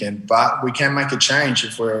insignificant, but we can make a change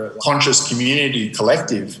if we're a conscious community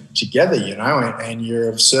collective together, you know, and you're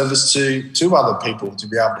of service to other people to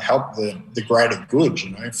be able to help the greater good, you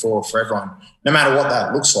know, for everyone, no matter what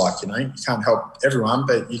that looks like, you know. You can't help everyone,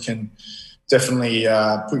 but you can definitely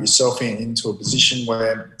put yourself into a position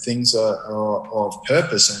where things are of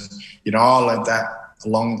purpose. And, you know, I learned that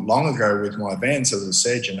long ago with my events, as I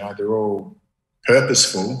said, you know, they're all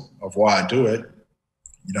purposeful of why I do it.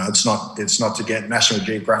 You know, it's not to get National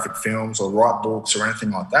Geographic films or write books or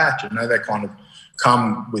anything like that. You know, they kind of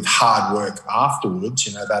come with hard work afterwards.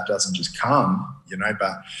 You know, that doesn't just come, you know.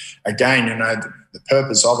 But again, you know, the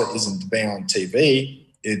purpose of it isn't to be on TV.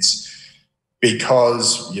 It's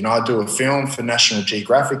because, you know, I do a film for National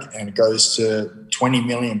Geographic and it goes to 20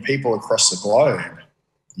 million people across the globe,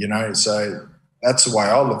 you know. So that's the way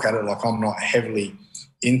I look at it. Like, I'm not heavily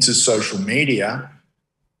into social media,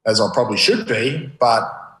 as I probably should be,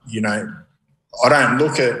 but, you know, I don't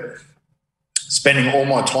look at spending all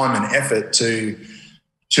my time and effort to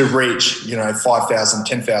reach, you know, 5,000,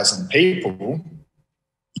 10,000 people.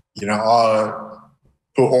 You know, I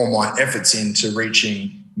put all my efforts into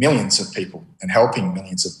reaching millions of people and helping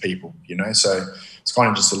millions of people, you know. So it's kind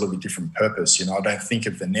of just a little bit different purpose. You know, I don't think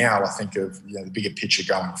of the now, I think of, you know, the bigger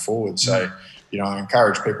picture going forward. So, you know, I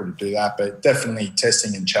encourage people to do that, but definitely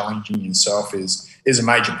testing and challenging yourself is a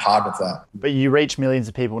major part of that. But you reach millions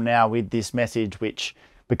of people now with this message, which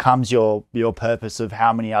becomes your purpose of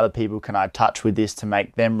how many other people can I touch with this to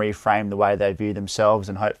make them reframe the way they view themselves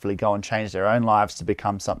and hopefully go and change their own lives to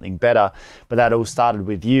become something better. But that all started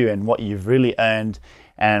with you, and what you've really earned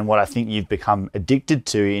and what I think you've become addicted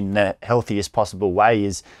to in the healthiest possible way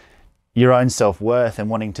is your own self-worth and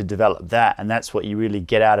wanting to develop that. And that's what you really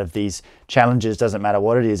get out of these challenges. Doesn't matter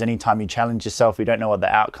what it is. Anytime you challenge yourself, you don't know what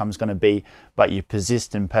the outcome's going to be, but you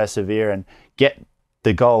persist and persevere and get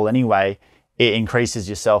the goal anyway. It increases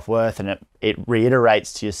your self-worth, and it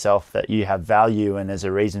reiterates to yourself that you have value and there's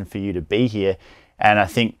a reason for you to be here. And I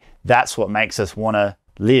think that's what makes us want to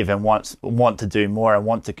live and want to do more and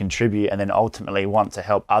want to contribute, and then ultimately want to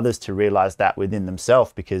help others to realize that within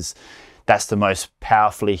themselves, because that's the most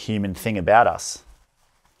powerfully human thing about us.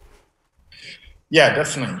 Yeah,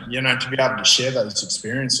 definitely. To be able to share those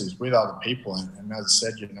experiences with other people. And as I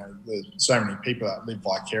said, there's so many people that live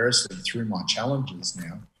vicariously through my challenges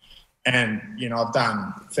now. And, I've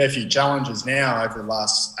done a fair few challenges now over the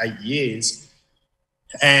last 8 years.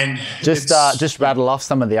 And just rattle off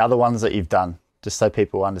some of the other ones that you've done, just so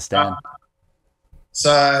people understand.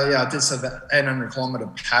 I did the 800 kilometre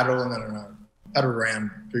paddle, and then paddled around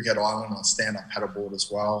Phuket Island on a stand-up paddleboard as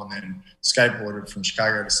well, and then skateboarded from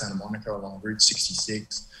Chicago to Santa Monica along Route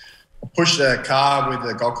 66. I pushed a car with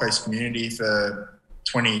the Gold Coast community for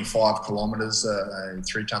 25 kilometres, a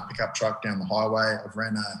 3-ton pickup truck down the highway. I've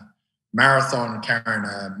ran a marathon carrying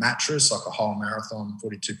a mattress, like a whole marathon,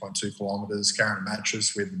 42.2 kilometres, carrying a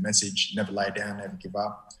mattress with the message, never lay down, never give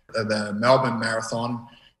up. The Melbourne Marathon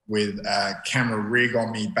with a camera rig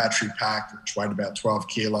on me, battery pack, which weighed about 12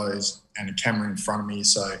 kilos, and a camera in front of me.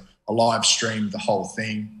 So I live streamed the whole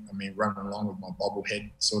thing. Running along with my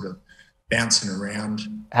bobblehead, sort of bouncing around.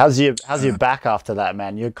 How's your back after that,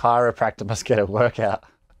 man? Your chiropractor must get a workout.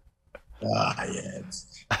 Yeah,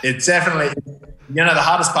 it's definitely, the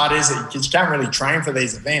hardest part is that you can't really train for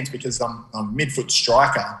these events because I'm mid-foot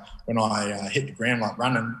striker when I hit the ground like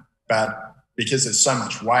running, but because there's so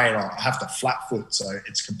much weight, I have to flat foot, so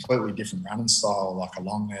it's completely different running style like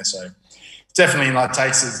along there. So it definitely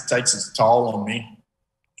takes its toll on me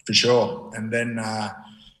for sure. And then I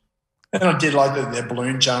did the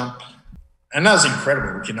balloon jump, and that was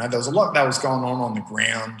incredible. There was a lot that was going on the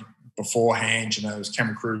ground beforehand. There was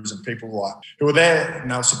camera crews and people who were there,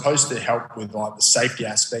 and they were supposed to help with the safety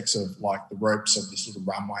aspects of the ropes of this little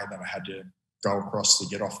runway that I had to go across to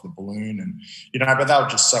get off the balloon. And but they were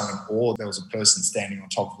just so in awe. There was a person standing on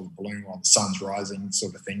top of the balloon while the sun's rising,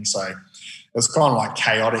 sort of thing. So it was kind of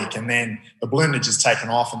chaotic. And then the balloon had just taken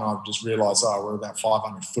off, and I just realised, we're about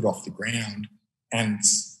 500 foot off the ground, and it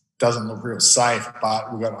doesn't look real safe. But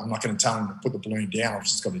I'm not going to tell them to put the balloon down. I've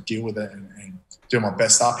just got to deal with it and do my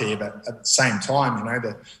best up here. But at the same time,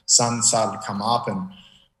 the sun started to come up, and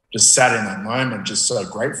just sat in that moment, just so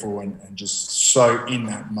grateful and just so in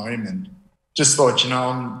that moment. Just thought,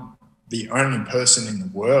 I'm the only person in the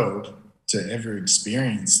world to ever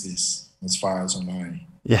experience this, as far as I know.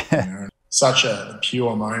 Yeah. Such a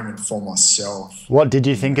pure moment for myself. What did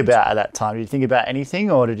you think about at that time? Did you think about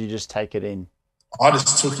anything, or did you just take it in? I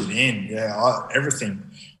just took it in. Yeah. Everything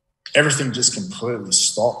just completely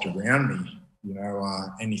stopped around me.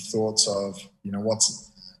 Any thoughts of,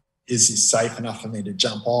 is this safe enough for me to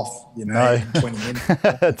jump off, No. in 20 minutes?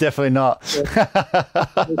 Definitely not.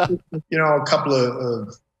 A couple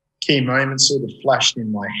of key moments sort of flashed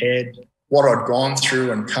in my head, what I'd gone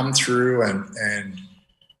through and come through, and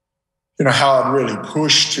how I'd really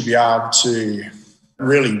pushed to be able to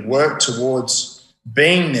really work towards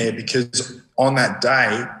being there, because on that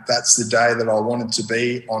day, that's the day that I wanted to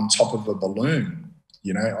be on top of a balloon.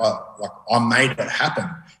 I made it happen.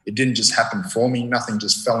 It didn't just happen for me. Nothing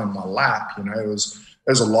just fell in my lap. It was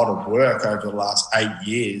a lot of work over the last 8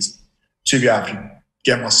 years to be able to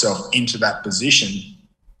get myself into that position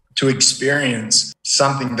to experience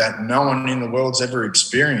something that no one in the world's ever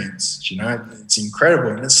experienced. It's incredible.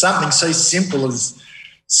 And it's something so simple as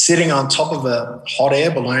sitting on top of a hot air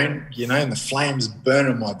balloon, and the flames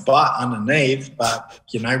burning my butt underneath, but,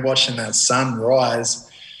 watching that sun rise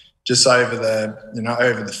just over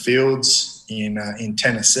the fields in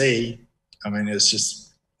Tennessee. It's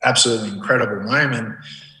just absolutely incredible moment.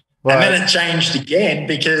 Right. And then it changed again,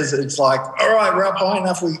 because it's all right, we're up high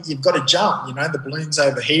enough. You've got to jump. The balloon's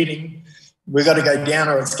overheating. We've got to go down,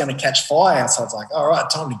 or it's going to catch fire. So it's all right,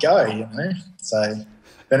 time to go. So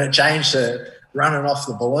then it changed to running off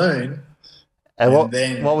the balloon. And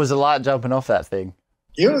what was it like jumping off that thing?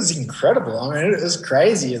 It was incredible. It was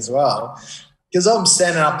crazy as well. Because I'm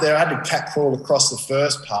standing up there, I had to cat crawl across the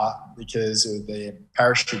first part because the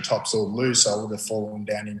parachute top's all loose. So I would have fallen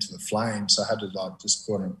down into the flames. So I had to just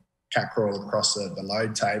cat crawl across the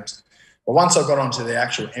load tapes. But once I got onto the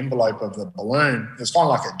actual envelope of the balloon, it was kind of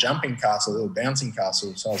like a jumping castle, a little bouncing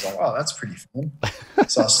castle. So I was like, oh, that's pretty fun.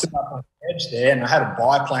 So I stood up on the edge there, and I had a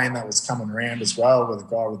biplane that was coming around as well with a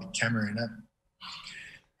guy with a camera in it.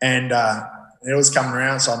 And it was coming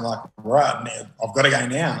around, so I'm like, right, I've got to go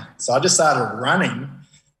now. So I just started running,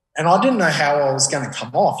 and I didn't know how I was going to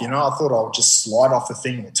come off. You know, I thought I would just slide off the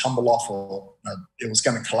thing or tumble off, or it was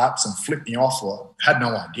going to collapse and flip me off, or I had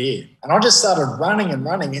no idea. And I just started running, and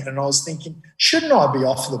I was thinking, shouldn't I be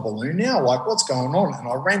off the balloon now? Like, what's going on? And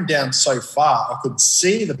I ran down so far, I could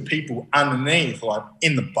see the people underneath, like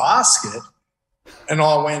in the basket. And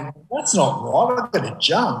I went, that's not right, I've got to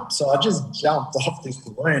jump. So I just jumped off this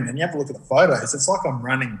balloon, and you have a look at the photos. It's like I'm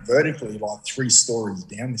running vertically like 3 stories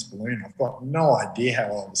down this balloon. I've got no idea how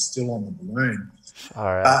I was still on the balloon. All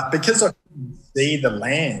right. Because I couldn't see the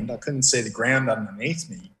land, I couldn't see the ground underneath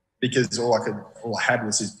me, because all I had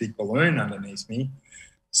was this big balloon underneath me.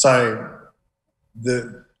 So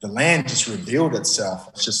the land just revealed itself.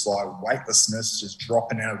 It's just like weightlessness just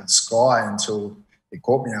dropping out of the sky until it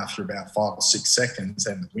caught me after about 5 or 6 seconds,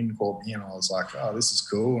 and the wind caught me, and I was like, oh, this is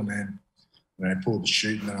cool. And then, I pulled the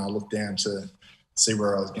chute, and then I looked down to see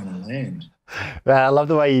where I was going to land. Man, I love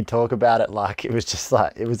the way you talk about it. Like, it was just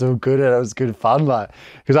like, it was all good and it was good fun. Like,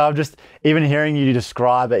 because I'm just, even hearing you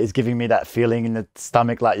describe it is giving me that feeling in the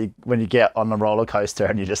stomach, like when you get on the roller coaster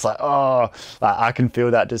and you're just like, oh, like I can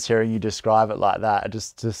feel that just hearing you describe it like that.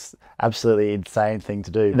 Just absolutely insane thing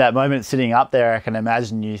to do. That moment sitting up there, I can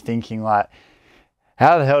imagine you thinking like,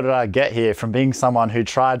 how the hell did I get here from being someone who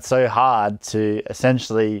tried so hard to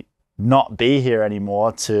essentially not be here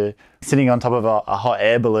anymore to sitting on top of a hot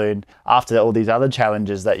air balloon after all these other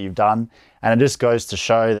challenges that you've done. And it just goes to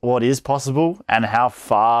show what is possible and how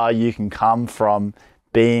far you can come from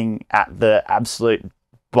being at the absolute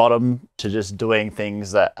bottom to just doing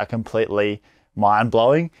things that are completely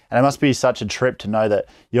mind-blowing. And it must be such a trip to know that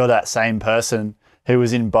you're that same person who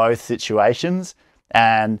was in both situations,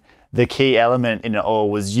 and the key element in it all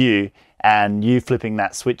was you, and you flipping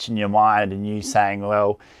that switch in your mind and you saying,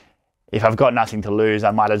 well, if I've got nothing to lose,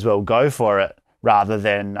 I might as well go for it, rather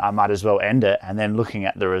than I might as well end it. And then looking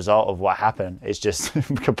at the result of what happened, it's just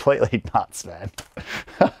completely nuts, man.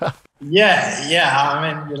 Yeah.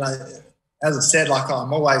 I mean, as I said, like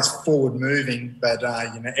I'm always forward moving, but,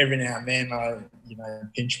 every now and then I,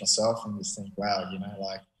 pinch myself and just think, wow,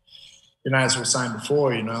 as we were saying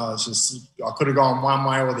before, it's just, I could have gone one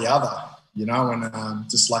way or the other, and I'm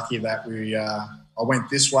just lucky that I went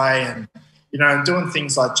this way, and, doing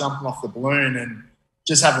things like jumping off the balloon and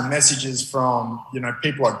just having messages from,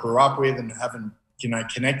 people I grew up with and haven't,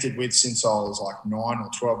 connected with since I was like 9 or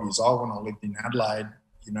 12 years old when I lived in Adelaide,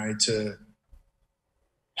 to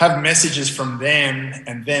have messages from them,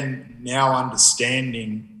 and then now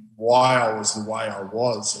understanding why I was the way I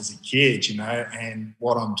was as a kid, and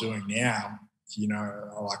what I'm doing now,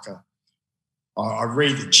 I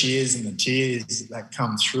read the cheers and the tears that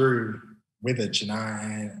come through with it,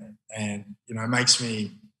 and it makes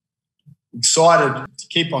me excited to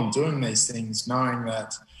keep on doing these things, knowing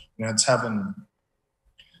that, it's having,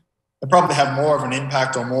 I probably have more of an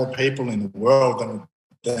impact on more people in the world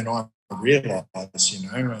than I realise, and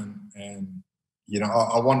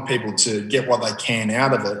I want people to get what they can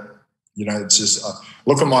out of it. It's just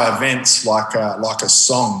look at my events like a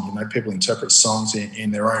song. People interpret songs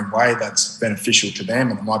in their own way that's beneficial to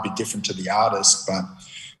them, and it might be different to the artist, but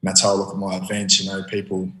that's how I look at my events.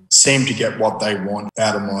 People seem to get what they want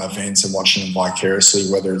out of my events and watching them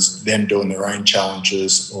vicariously, whether it's them doing their own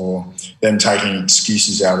challenges or them taking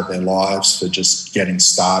excuses out of their lives for just getting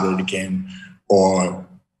started again,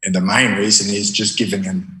 and the main reason is just giving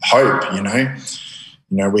them hope,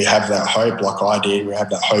 we have that hope, like I did. We have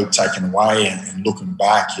that hope taken away, and looking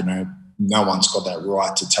back, no one's got that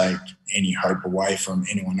right to take any hope away from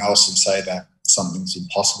anyone else and say that something's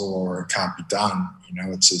impossible or it can't be done.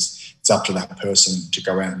 It's up to that person to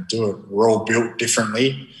go out and do it. We're all built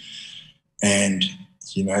differently, and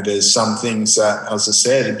there's some things that, as I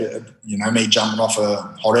said, me jumping off a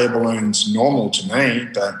hot air balloon's normal to me,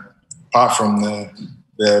 but apart from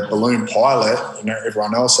the balloon pilot,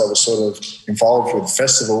 everyone else that was sort of involved with the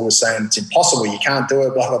festival was saying it's impossible, you can't do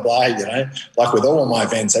it, blah, blah, blah, Like with all of my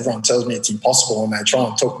events, everyone tells me it's impossible and they try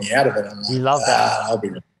and talk me out of it. I'm like, you love that. I'll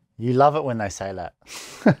be... You love it when they say that.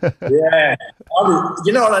 Yeah.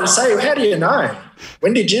 You know what I say? How do you know?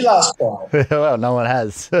 When did you last try? Well, no one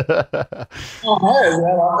has. No one has.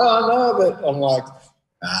 They're like, oh, no, but I'm like,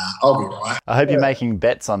 I'll be right. I hope you're making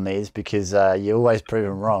bets on these, because you always prove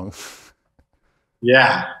them wrong.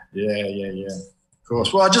 Yeah. Of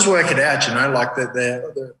course. Well, I just work it out, like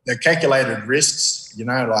the calculated risks,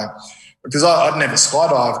 like because I'd never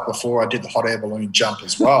skydived before I did the hot air balloon jump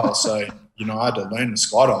as well. So, you know, I had to learn to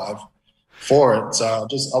skydive for it. So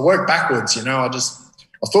I worked backwards, you know. I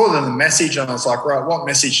thought of the message and I was like, right, what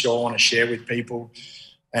message do I want to share with people?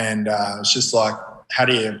 And it's just like,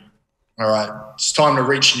 all right, it's time to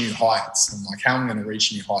reach new heights. I'm like, how am I going to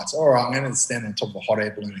reach new heights? All right, I'm going to stand on top of a hot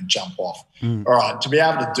air balloon and jump off. All right, to be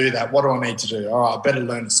able to do that, what do I need to do? All right, I better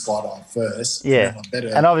learn to skydive first. Yeah,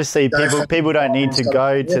 and obviously people don't need to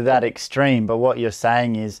go to that extreme, but what you're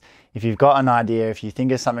saying is if you've got an idea, if you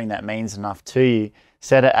think of something that means enough to you,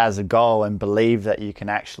 set it as a goal and believe that you can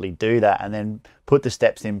actually do that, and then put the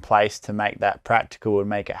steps in place to make that practical and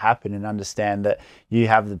make it happen, and understand that you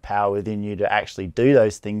have the power within you to actually do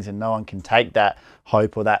those things, and no one can take that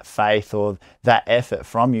hope or that faith or that effort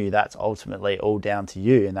from you. That's ultimately all down to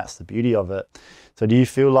you, and that's the beauty of it. So do you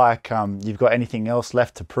feel like you've got anything else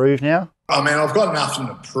left to prove now? I mean, I've got nothing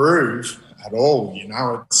to prove at all, you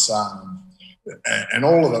know. It's and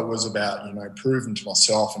all of it was about, you know, proving to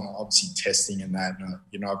myself and obviously testing and that. And,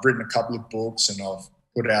 you know, I've written a couple of books and I've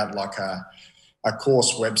put out like a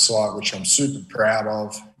course website, which I'm super proud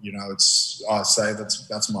of. You know, I say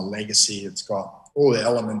that's my legacy. It's got all the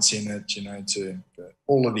elements in it, you know, to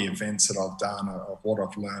all of the events that I've done, of what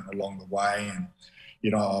I've learned along the way. And,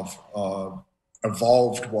 you know, I've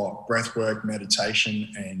evolved what breathwork, meditation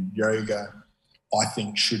and yoga I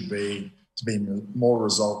think should be, to be more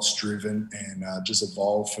results driven and just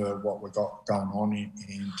evolve for what we've got going on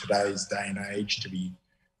in today's day and age, to be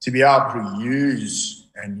able to use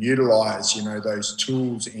and utilize, you know, those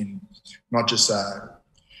tools in not just how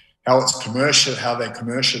they're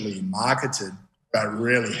commercially marketed, but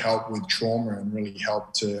really help with trauma and really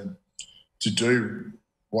help to do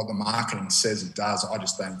what the marketing says it does. I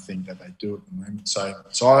just don't think that they do at the moment. So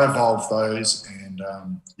I evolved those, and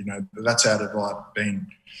you know, that's how they've like been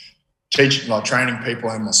teaching, like training people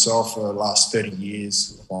and myself for the last 30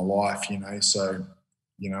 years of my life, you know. So,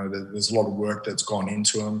 you know, there's a lot of work that's gone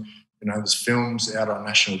into them. You know, there's films out on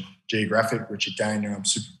National Geographic, which again, you know, I'm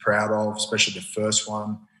super proud of, especially the first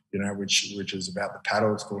one, you know, which is about the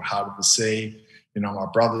paddle. It's called Heart of the Sea. You know, my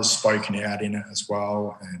brother's spoken out in it as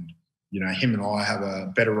well. And, you know, him and I have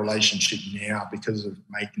a better relationship now because of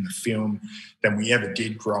making the film than we ever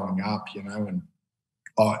did growing up, you know. And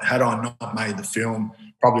had I not made the film,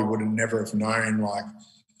 probably would have never have known like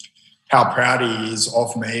how proud he is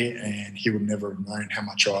of me, and he would never have known how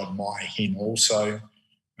much I admire him also.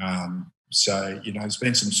 So, you know, there's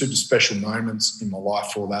been some super special moments in my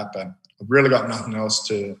life for that, but I've really got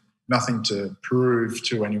nothing to prove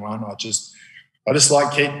to anyone. I just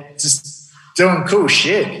like keep just doing cool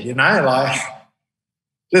shit, you know, like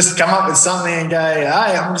just come up with something and go, hey,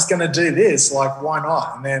 I'm just going to do this. Like, why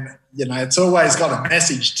not? And then, you know, it's always got a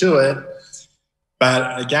message to it.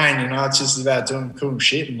 But again, you know, it's just about doing cool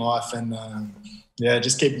shit in life and,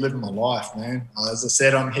 just keep living my life, man. As I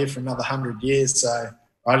said, I'm here for another 100 years, so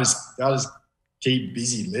I just keep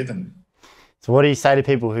busy living. So what do you say to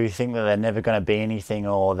people who think that they're never going to be anything,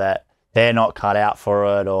 or that they're not cut out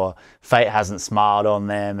for it, or fate hasn't smiled on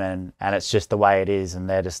them and it's just the way it is and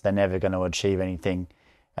they're never going to achieve anything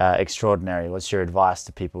extraordinary? What's your advice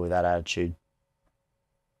to people with that attitude?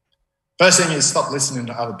 First thing is stop listening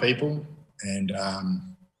to other people and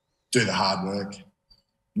do the hard work.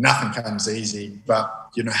 Nothing comes easy, but,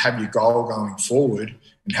 you know, have your goal going forward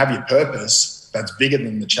and have your purpose that's bigger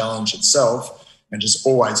than the challenge itself, and just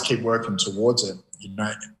always keep working towards it. You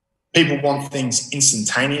know, people want things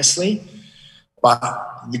instantaneously, but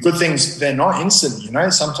the good things, they're not instant, you know.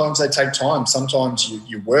 Sometimes they take time. Sometimes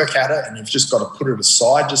you work at it and you've just got to put it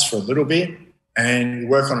aside just for a little bit and you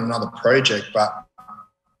work on another project, but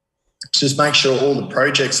just make sure all the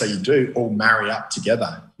projects that you do all marry up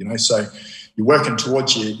together, you know. So you're working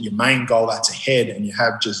towards your main goal that's ahead, and you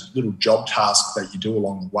have just little job tasks that you do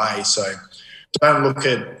along the way. So don't look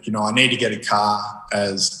at, you know, I need to get a car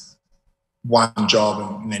as one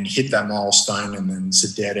job and then hit that milestone and then it's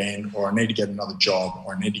a dead end, or I need to get another job,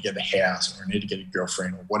 or I need to get a house, or I need to get a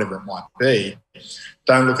girlfriend, or whatever it might be.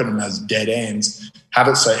 Don't look at them as dead ends. Have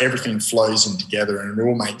it so everything flows in together and it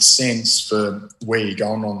all makes sense for where you're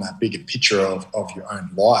going on that bigger picture of your own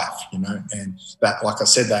life, you know. And that, like I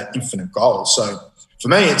said, that infinite goal. So for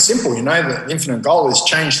me, it's simple, you know. The infinite goal is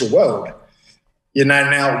change the world. You know,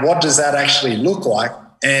 now what does that actually look like?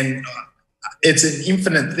 And it's an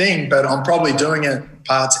infinite thing, but I'm probably doing it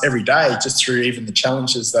parts every day, just through even the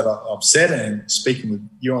challenges that I've set and speaking with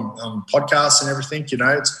you on podcasts and everything. You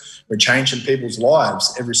know, we're changing people's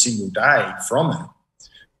lives every single day from it.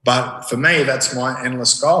 But for me, that's my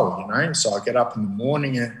endless goal, you know. So I get up in the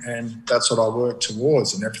morning and that's what I work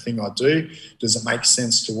towards. And everything I do, does it make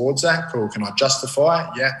sense towards that? Cool. Can I justify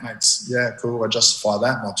it? Yeah, cool. I justify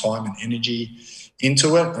that, my time and energy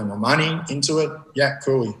into it and my money into it. Yeah,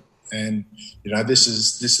 cool. And, you know, this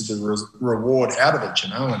is the reward out of it, you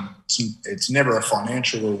know. And it's never a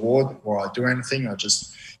financial reward where I do anything. I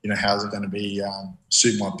just, you know, how's it going to be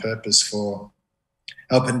suit my purpose for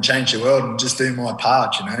helping change the world and just do my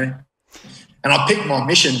part, you know. And I pick my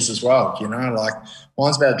missions as well, you know, like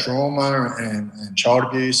mine's about trauma and child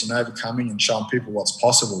abuse and overcoming and showing people what's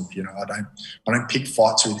possible. You know, I don't pick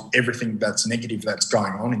fights with everything that's negative that's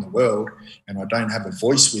going on in the world, and I don't have a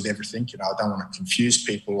voice with everything. You know, I don't want to confuse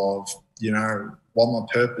people of, you know, what my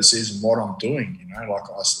purpose is and what I'm doing. You know, like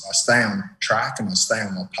I stay on track and I stay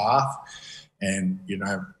on my path, and, you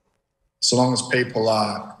know, so long as people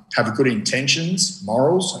have good intentions,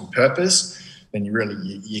 morals and purpose, then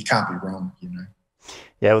you can't be wrong, you know.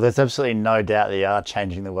 Yeah, well, there's absolutely no doubt that you are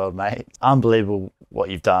changing the world, mate. Unbelievable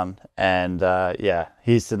what you've done. And,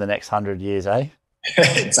 here's to the next 100 years, eh?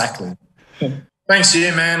 Exactly. Thanks to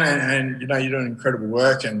you, man. And, you know, you're doing incredible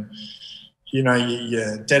work, and, you know,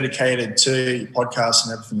 you're dedicated to your podcast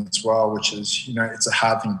and everything as well, which is, you know, it's a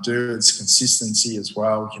hard thing to do. It's consistency as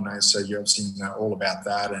well, you know, so you obviously know all about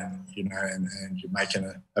that, and, you know, and you're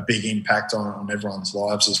making a big impact on everyone's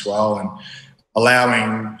lives as well, and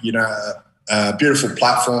allowing, you know, a beautiful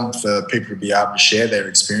platform for people to be able to share their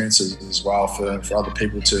experiences as well, for other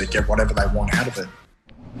people to get whatever they want out of it.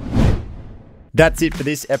 That's it for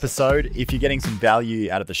this episode. If you're getting some value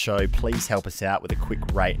out of the show, please help us out with a quick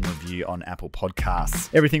rate and review on Apple Podcasts.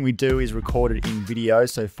 Everything we do is recorded in video,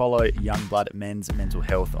 so follow Youngblood Men's Mental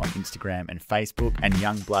Health on Instagram and Facebook, and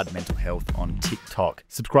Youngblood Mental Health on TikTok.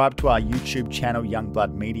 Subscribe to our YouTube channel,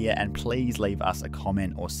 Youngblood Media, and please leave us a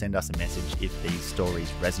comment or send us a message if these stories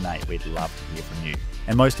resonate. We'd love to hear from you.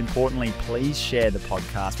 And most importantly, please share the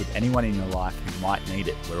podcast with anyone in your life who might need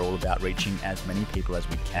it. We're all about reaching as many people as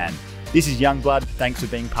we can. This is Youngblood. Thanks for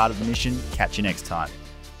being part of the mission. Catch you next time.